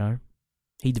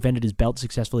 he defended his belt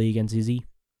successfully against Izzy.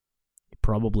 He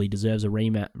probably deserves a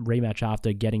rematch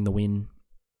after getting the win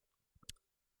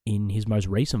in his most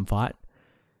recent fight.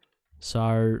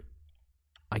 So,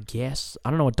 I guess. I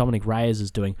don't know what Dominic Reyes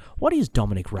is doing. What is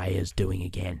Dominic Reyes doing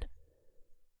again?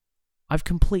 I've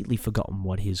completely forgotten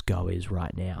what his go is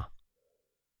right now.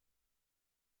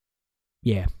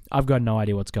 Yeah, I've got no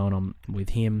idea what's going on with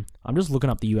him. I'm just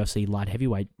looking up the UFC light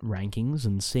heavyweight rankings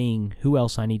and seeing who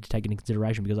else I need to take into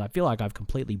consideration because I feel like I've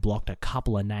completely blocked a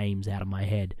couple of names out of my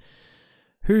head.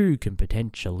 Who can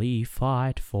potentially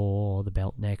fight for the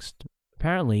belt next?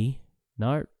 Apparently,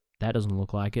 no, that doesn't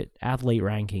look like it. Athlete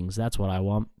rankings, that's what I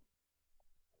want.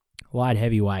 Light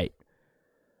heavyweight.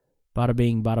 Bada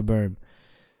bing, bada boom.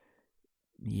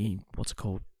 Yeah, what's it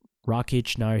called?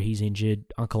 Rakic, no, he's injured.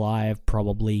 Ankalaev,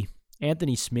 probably.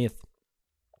 Anthony Smith.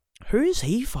 Who is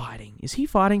he fighting? Is he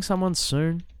fighting someone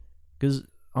soon? Because,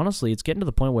 honestly, it's getting to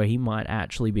the point where he might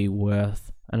actually be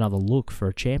worth another look for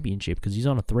a championship because he's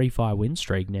on a 3-fight win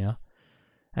streak now.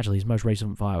 Actually, his most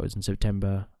recent fight was in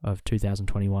September of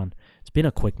 2021. It's been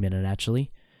a quick minute, actually.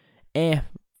 I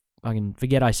can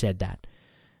forget I said that.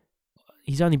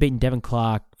 He's only beaten Devin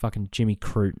Clark, fucking Jimmy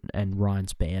Crute, and Ryan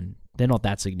Spann. They're not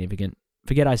that significant.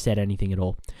 Forget I said anything at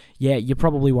all. Yeah, you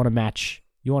probably want to match...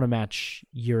 You want to match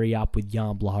Yuri up with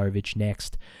Jan Blachowicz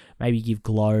next. Maybe give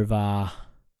Glover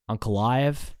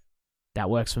Ankalaev. That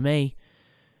works for me.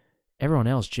 Everyone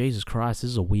else, Jesus Christ,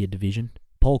 this is a weird division.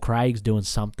 Paul Craig's doing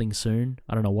something soon.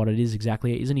 I don't know what it is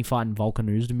exactly. Isn't he fighting Volkan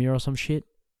Oezdemir or some shit?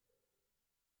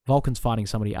 Volkan's fighting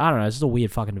somebody. I don't know. This is a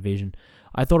weird fucking division.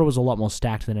 I thought it was a lot more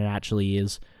stacked than it actually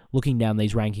is. Looking down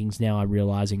these rankings now, I'm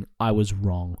realizing I was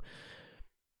wrong.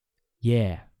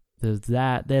 Yeah. There's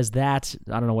that.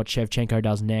 I don't know what Shevchenko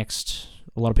does next.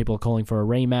 A lot of people are calling for a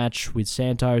rematch with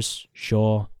Santos.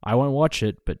 Sure, I won't watch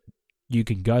it, but you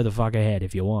can go the fuck ahead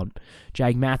if you want.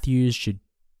 Jake Matthews should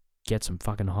get some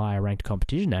fucking higher ranked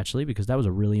competition, actually, because that was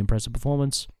a really impressive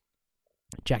performance.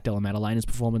 Jack Della Maddalena's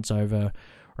performance over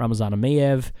Ramazan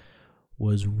Amiev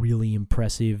was really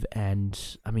impressive,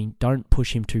 and, I mean, don't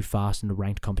push him too fast into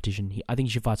ranked competition. I think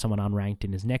he should fight someone unranked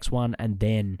in his next one, and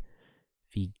then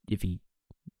if he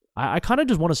I kind of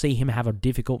just want to see him have a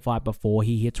difficult fight before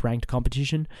he hits ranked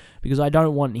competition, because I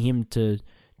don't want him to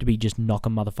be just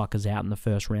knocking motherfuckers out in the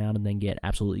first round and then get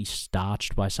absolutely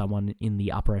starched by someone in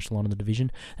the upper echelon of the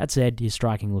division. That said, his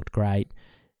striking looked great.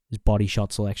 His body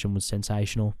shot selection was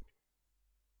sensational.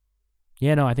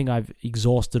 Yeah, no, I think I've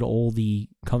exhausted all the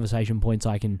conversation points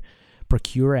I can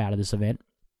procure out of this event.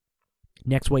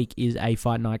 Next week is a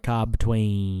fight night card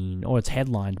it's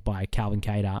headlined by Calvin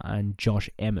Kattar and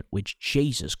Josh Emmett, which,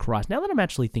 Jesus Christ, now that I'm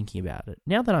actually thinking about it,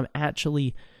 now that I'm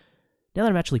actually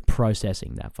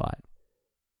processing that fight,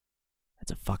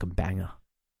 that's a fucking banger.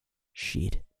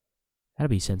 Shit. That'd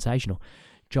be sensational.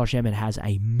 Josh Emmett has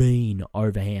a mean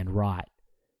overhand right.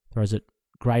 Throws it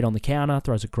great on the counter,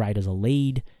 throws it great as a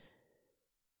lead.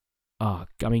 Oh,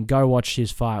 I mean, go watch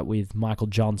his fight with Michael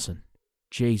Johnson.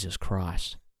 Jesus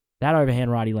Christ. That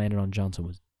overhand right he landed on Johnson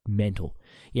was mental.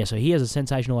 Yeah, so he has a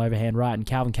sensational overhand right, and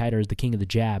Calvin Kattar is the king of the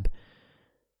jab.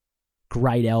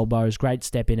 Great elbows, great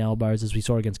step-in elbows, as we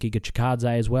saw against Giga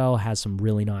Chikadze as well. Has some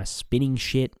really nice spinning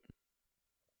shit.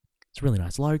 It's really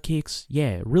nice low kicks.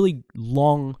 Yeah, really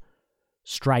long,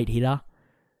 straight hitter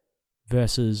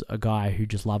versus a guy who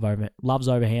just loves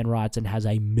overhand rights and has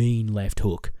a mean left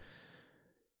hook.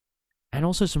 And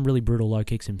also some really brutal low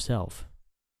kicks himself.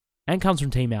 And comes from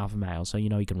Team Alpha Male, so you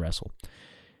know he can wrestle.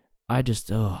 I think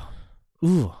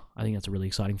that's a really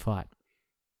exciting fight.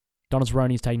 Donald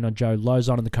Cerrone is taking on Joe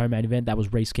Lozon in the co-main event. That was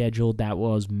rescheduled. That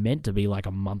was meant to be like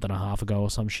a month and a half ago or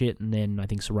some shit, and then I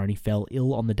think Cerrone fell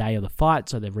ill on the day of the fight,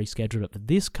 so they've rescheduled it for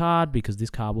this card, because this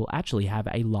card will actually have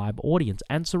a live audience,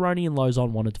 and Cerrone and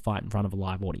Lozon wanted to fight in front of a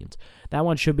live audience. That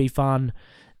one should be fun.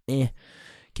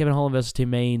 Kevin Holland versus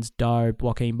Tim Means, dope.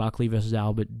 Joaquin Buckley versus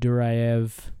Albert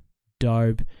Duraev,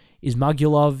 dope.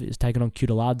 Ismagulov is taking on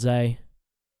Kutaladze.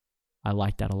 I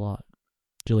like that a lot.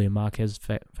 Julian Marquez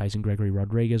facing Gregory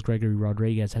Rodriguez. Gregory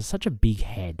Rodriguez has such a big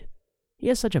head. He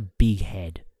has such a big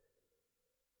head.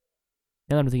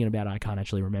 Now that I'm thinking about it, I can't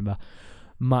actually remember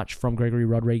much from Gregory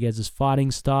Rodriguez's fighting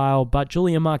style, but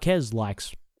Julian Marquez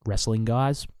likes wrestling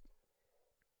guys.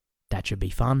 That should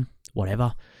be fun.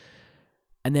 Whatever.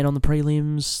 And then on the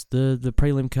prelims, the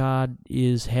prelim card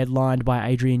is headlined by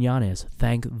Adrian Yanez.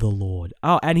 Thank the Lord.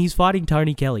 Oh, and he's fighting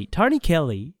Tony Kelly. Tony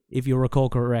Kelly, if you recall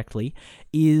correctly,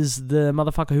 is the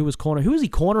motherfucker who was Who was he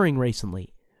cornering recently?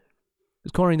 He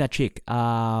was cornering that chick.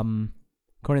 Cornering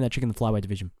that chick in the flyweight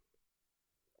division.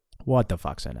 What the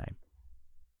fuck's her name?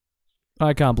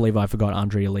 I can't believe I forgot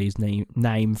Andrea Lee's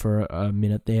name for a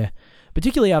minute there.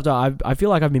 Particularly after I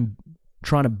feel like I've been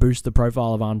trying to boost the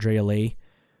profile of Andrea Lee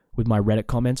with my Reddit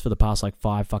comments for the past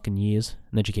 5 fucking years,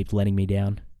 and then she keeps letting me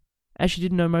down, as she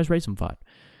did in her most recent fight.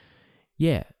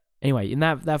 Yeah. Anyway, in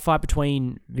that fight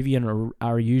between Vivian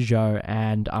Araujo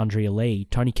and Andrea Lee,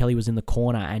 Tony Kelly was in the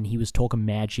corner and he was talking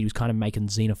mad. She was kind of making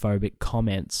xenophobic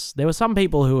comments. There were some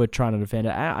people who were trying to defend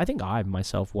it. I think I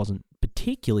myself wasn't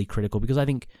particularly critical, because I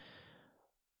think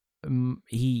it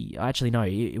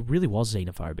really was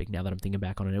xenophobic now that I'm thinking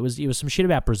back on it. It was some shit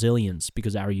about Brazilians,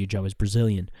 because Araujo is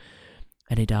Brazilian.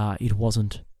 And it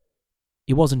wasn't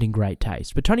in great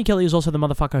taste. But Tony Kelly is also the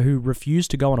motherfucker who refused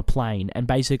to go on a plane, and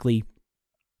basically,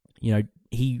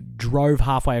 he drove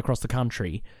halfway across the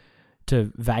country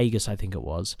to Vegas, I think it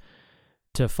was,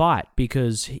 to fight,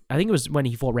 because I think it was when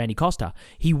he fought Randy Costa.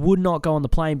 He would not go on the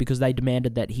plane because they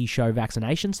demanded that he show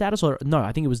vaccination status, or no,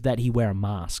 I think it was that he wear a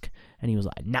mask. And he was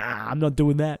like, nah, I'm not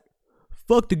doing that.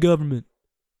 Fuck the government.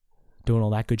 Doing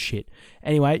all that good shit.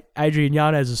 Anyway, Adrian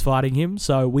Yanez is fighting him,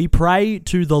 so we pray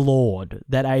to the Lord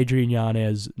that Adrian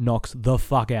Yanez knocks the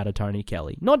fuck out of Tony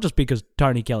Kelly. Not just because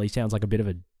Tony Kelly sounds like a bit of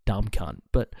a dumb cunt,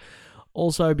 but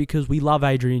also because we love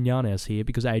Adrian Yanez here,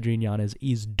 because Adrian Yanez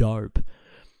is dope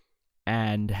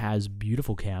and has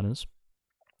beautiful counters,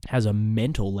 has a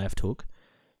mental left hook,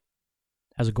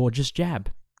 has a gorgeous jab,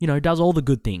 does all the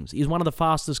good things. He's one of the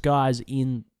fastest guys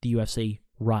in the UFC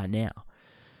right now.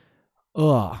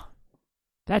 Ugh.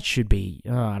 That should be,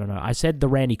 I don't know. I said the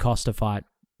Randy Costa fight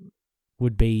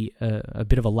would be a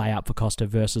bit of a layup for Costa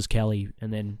versus Kelly,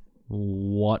 and then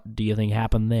what do you think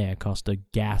happened there? Costa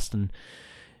gassed and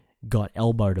got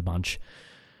elbowed a bunch.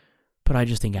 But I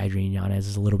just think Adrian Yanez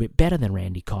is a little bit better than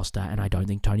Randy Costa, and I don't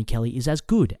think Tony Kelly is as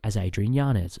good as Adrian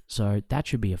Yanez. So that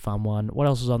should be a fun one. What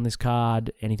else is on this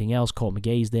card? Anything else? Court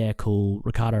McGee's there. Cool.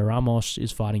 Ricardo Ramos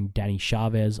is fighting Danny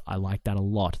Chavez. I like that a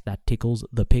lot. That tickles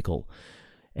the pickle.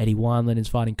 Eddie Wineland is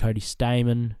fighting Cody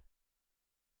Stamen.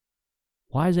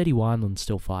 Why is Eddie Wineland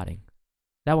still fighting?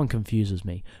 That one confuses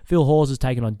me. Phil Hawes is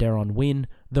taking on Deron Wynn,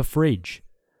 the Fridge.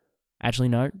 Actually,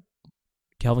 no.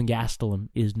 Kelvin Gastelum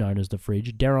is known as the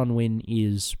Fridge. Deron Wynn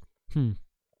is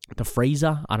the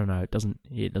Freezer. I don't know. It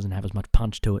doesn't have as much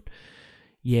punch to it.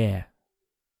 Yeah.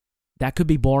 That could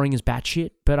be boring as batshit,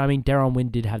 but I mean, Deron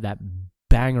Wynn did have that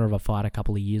banger of a fight a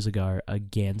couple of years ago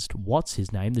against, what's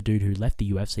his name? The dude who left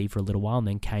the UFC for a little while and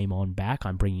then came on back.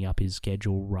 I'm bringing up his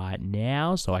schedule right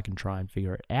now so I can try and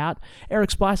figure it out. Eric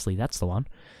Spicely, that's the one.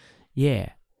 Yeah.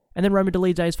 And then Roman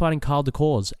Dolidze is fighting Kyle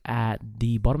DeCours at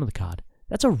the bottom of the card.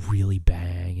 That's a really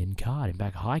banging card. In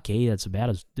fact, high key, it's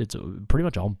pretty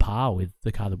much on par with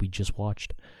the card that we just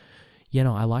watched.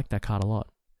 I like that card a lot.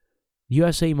 The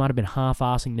UFC might have been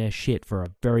half-assing their shit for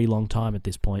a very long time at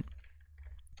this point.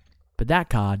 But that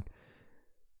card,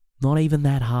 not even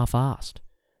that half-assed.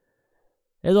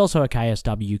 There's also a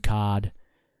KSW card.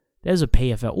 There's a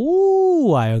PFL.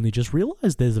 Ooh, I only just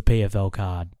realized there's a PFL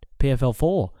card. PFL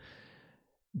 4.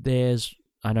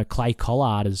 I know Clay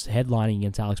Collard is headlining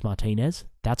against Alex Martinez.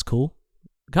 That's cool.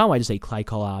 Can't wait to see Clay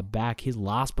Collard back. His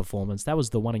last performance, that was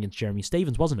the one against Jeremy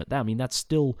Stevens, wasn't it? That's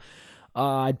still...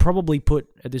 I'd probably put,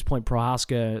 at this point,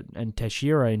 Prohaska and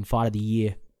Teixeira in Fight of the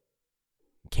Year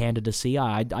candidacy.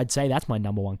 I'd say that's my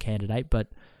number one candidate, but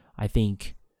I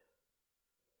think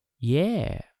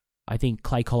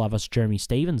Clay Collard versus Jeremy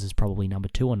Stevens is probably number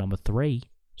 2 or number 3.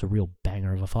 It's a real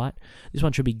banger of a fight. This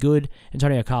one should be good.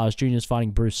 Antonio Carlos Jr. is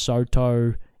fighting Bruce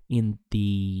Soto in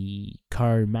the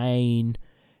co-main.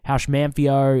 Hausch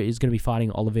Manfio is going to be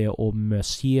fighting Olivier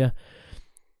Aubin-Mercier.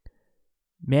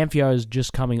 Manfio is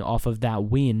just coming off of that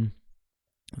win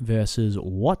versus,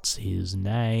 what's his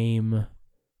name?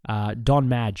 Don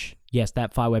Madge. Yes,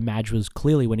 that fight where Madge was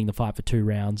clearly winning the fight for 2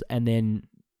 rounds, and then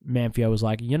Manfio was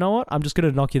like, you know what? I'm just going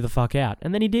to knock you the fuck out.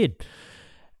 And then he did.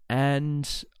 And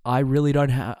I really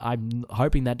I'm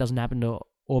hoping that doesn't happen to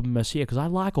Aubin-Mercier, because I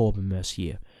like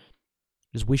Aubin-Mercier.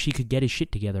 Just wish he could get his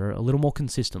shit together a little more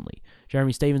consistently.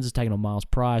 Jeremy Stevens is taking on Miles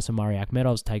Price, and Mari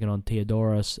Akhmedov's taking on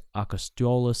Theodoros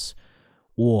Akostoulis.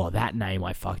 Oh, that name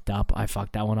I fucked up. I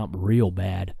fucked that one up real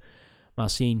bad.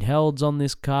 Marcin Held's on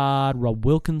this card. Rob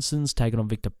Wilkinson's taking on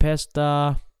Victor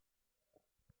Pesta.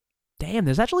 Damn,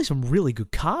 there's actually some really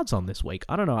good cards on this week.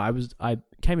 I don't know. I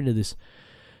came into this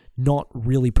not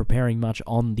really preparing much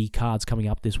on the cards coming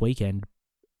up this weekend.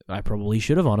 I probably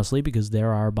should have, honestly, because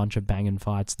there are a bunch of banging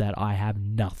fights that I have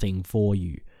nothing for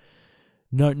you.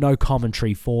 No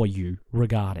commentary for you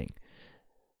regarding.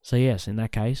 So yes, in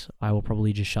that case, I will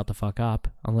probably just shut the fuck up,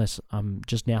 unless I'm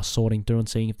just now sorting through and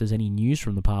seeing if there's any news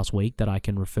from the past week that I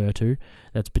can refer to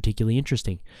that's particularly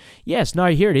interesting. Yes, no,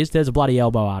 here it is. There's a Bloody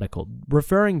Elbow article.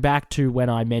 Referring back to when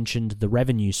I mentioned the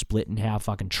revenue split and how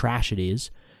fucking trash it is,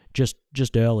 just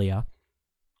earlier,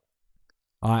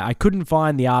 I couldn't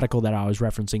find the article that I was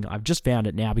referencing. I've just found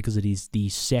it now because it's the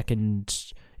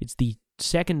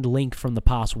second link from the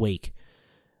past week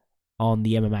on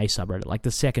the MMA subreddit, like the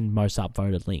second most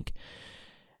upvoted link.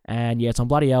 And yeah, it's on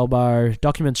Bloody Elbow.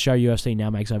 Documents show UFC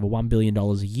now makes over $1 billion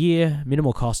a year,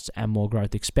 minimal costs and more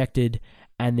growth expected.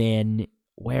 And then,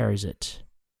 where is it?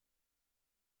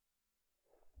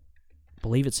 I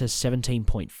believe it says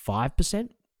 17.5%.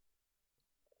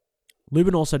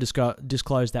 Lubin also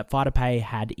disclosed that fighter pay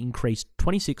had increased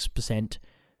 26%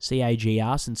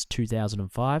 CAGR since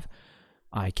 2005.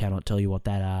 I cannot tell you what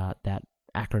that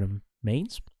acronym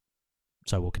means.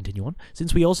 So we'll continue on.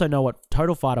 Since we also know what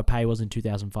total fighter pay was in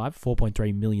 2005,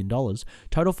 $4.3 million,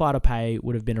 total fighter pay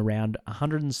would have been around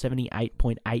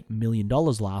 $178.8 million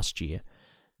last year.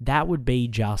 That would be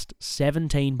just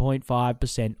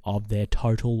 17.5% of their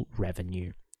total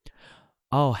revenue.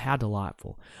 Oh, how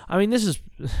delightful. I mean, this is...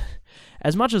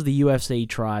 As much as the UFC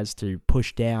tries to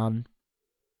push down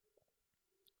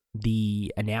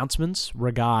the announcements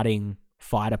regarding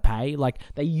fighter pay, like,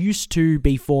 they used to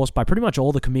be forced by pretty much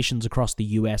all the commissions across the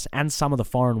US and some of the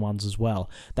foreign ones as well.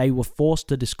 They were forced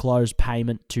to disclose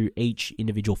payment to each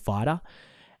individual fighter,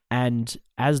 and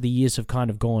as the years have kind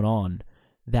of gone on,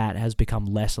 that has become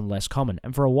less and less common.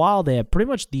 And for a while there, pretty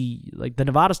much the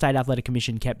Nevada State Athletic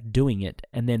Commission kept doing it,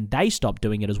 and then they stopped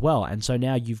doing it as well. And so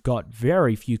now you've got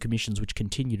very few commissions which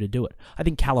continue to do it. I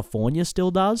think California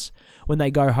still does. When they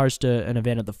go host an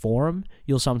event at the Forum,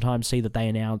 you'll sometimes see that they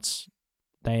announce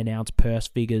purse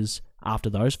figures after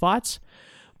those fights.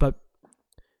 But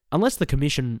unless the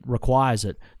commission requires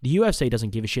it, the UFC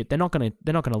doesn't give a shit. They're not gonna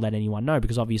let anyone know,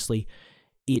 because obviously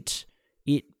it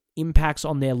impacts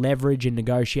on their leverage in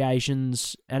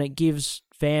negotiations, and it gives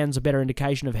fans a better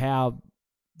indication of how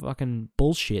fucking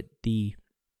bullshit the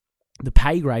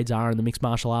pay grades are in the mixed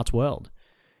martial arts world.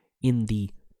 In the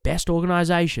best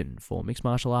organization for mixed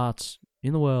martial arts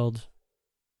in the world,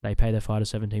 they pay their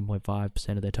fighters 17.5%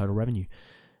 of their total revenue.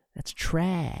 That's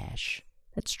trash.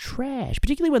 That's trash.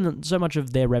 Particularly when so much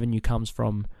of their revenue comes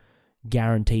from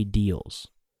guaranteed deals.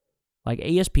 Like,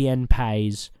 ESPN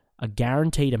pays a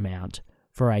guaranteed amount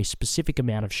for a specific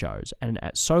amount of shows. And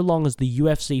so long as the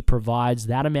UFC provides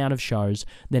that amount of shows,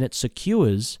 then it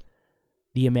secures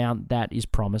the amount that is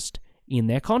promised in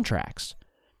their contracts.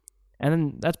 And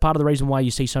then that's part of the reason why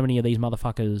you see so many of these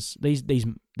motherfuckers,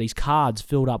 these cards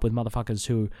filled up with motherfuckers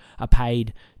who are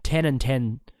paid 10 and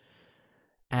 10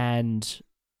 and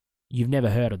you've never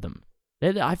heard of them.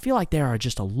 I feel like there are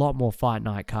just a lot more Fight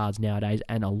Night cards nowadays,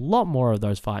 and a lot more of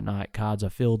those Fight Night cards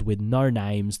are filled with no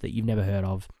names that you've never heard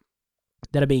of,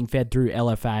 that are being fed through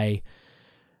LFA,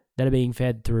 that are being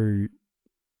fed through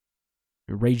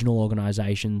regional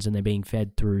organizations, and they're being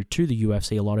fed through to the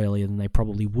UFC a lot earlier than they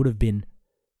probably would have been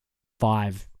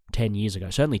 5, 10 years ago.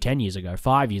 Certainly 10 years ago,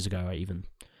 5 years ago even.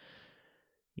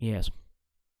 Yes.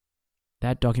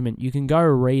 That document, you can go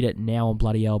read it now on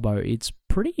Bloody Elbow. It's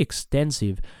pretty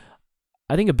extensive.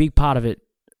 I think a big part of it,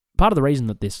 part of the reason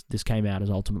that this came out is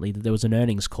ultimately that there was an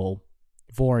earnings call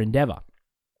for Endeavor.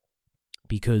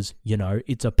 Because, you know,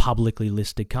 it's a publicly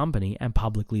listed company, and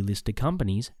publicly listed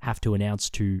companies have to announce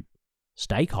to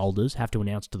stakeholders, have to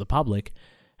announce to the public,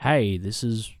 hey, this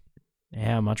is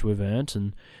how much we've earned,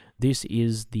 and this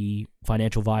is the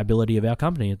financial viability of our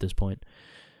company at this point.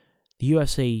 The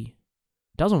UFC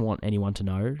doesn't want anyone to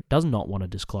know, does not want to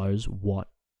disclose what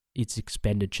its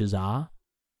expenditures are,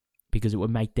 because it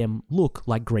would make them look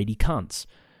like greedy cunts.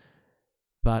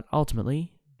 But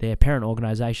ultimately, their parent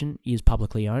organization is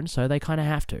publicly owned, so they kind of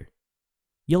have to.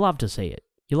 You love to see it.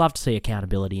 You love to see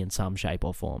accountability in some shape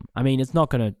or form. I mean, it's not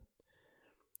going to...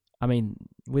 I mean,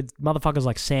 with motherfuckers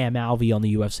like Sam Alvey on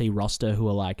the UFC roster who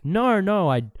are like, no,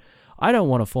 I don't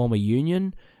want to form a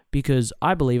union because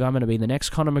I believe I'm going to be the next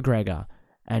Conor McGregor.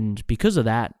 And because of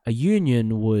that, a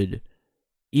union would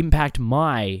impact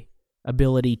my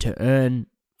ability to earn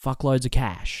fuckloads of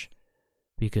cash,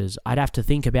 because I'd have to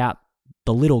think about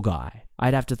the little guy.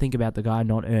 I'd have to think about the guy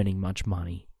not earning much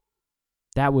money.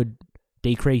 That would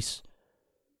decrease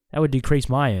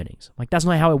my earnings. Like, that's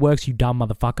not how it works, you dumb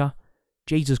motherfucker.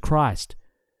 Jesus Christ.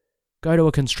 Go to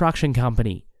a construction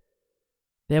company.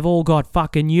 They've all got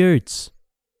fucking utes.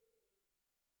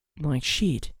 Like,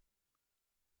 shit.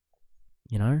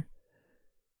 You know?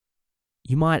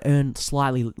 You might earn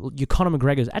slightly... Your Conor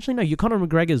McGregors... Actually, no, your Conor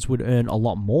McGregors would earn a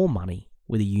lot more money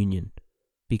with a union.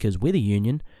 Because with a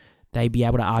union, they'd be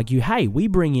able to argue, hey, we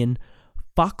bring in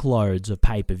fuckloads of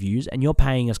pay-per-views and you're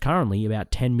paying us currently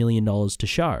about $10 million to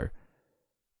show.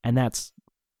 And that's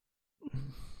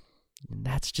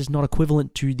just not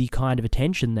equivalent to the kind of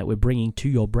attention that we're bringing to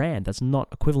your brand. That's not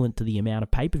equivalent to the amount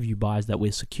of pay-per-view buys that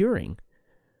we're securing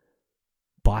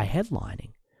by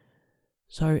headlining.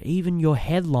 So even your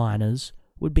headliners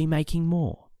would be making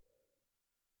more.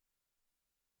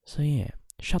 So yeah,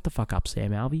 shut the fuck up,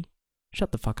 Sam Alvey.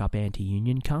 Shut the fuck up,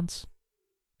 anti-union cunts.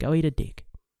 Go eat a dick.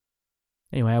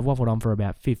 Anyway, I've waffled on for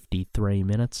about 53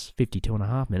 minutes, 52 and a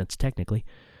half minutes technically.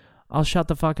 I'll shut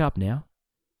the fuck up now.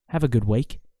 Have a good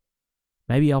week.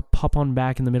 Maybe I'll pop on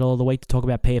back in the middle of the week to talk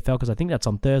about PFL, because I think that's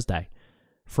on Thursday.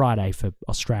 Friday for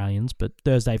Australians, but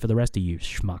Thursday for the rest of you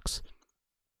schmucks.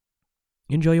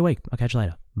 Enjoy your week. I'll catch you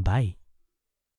later. Bye.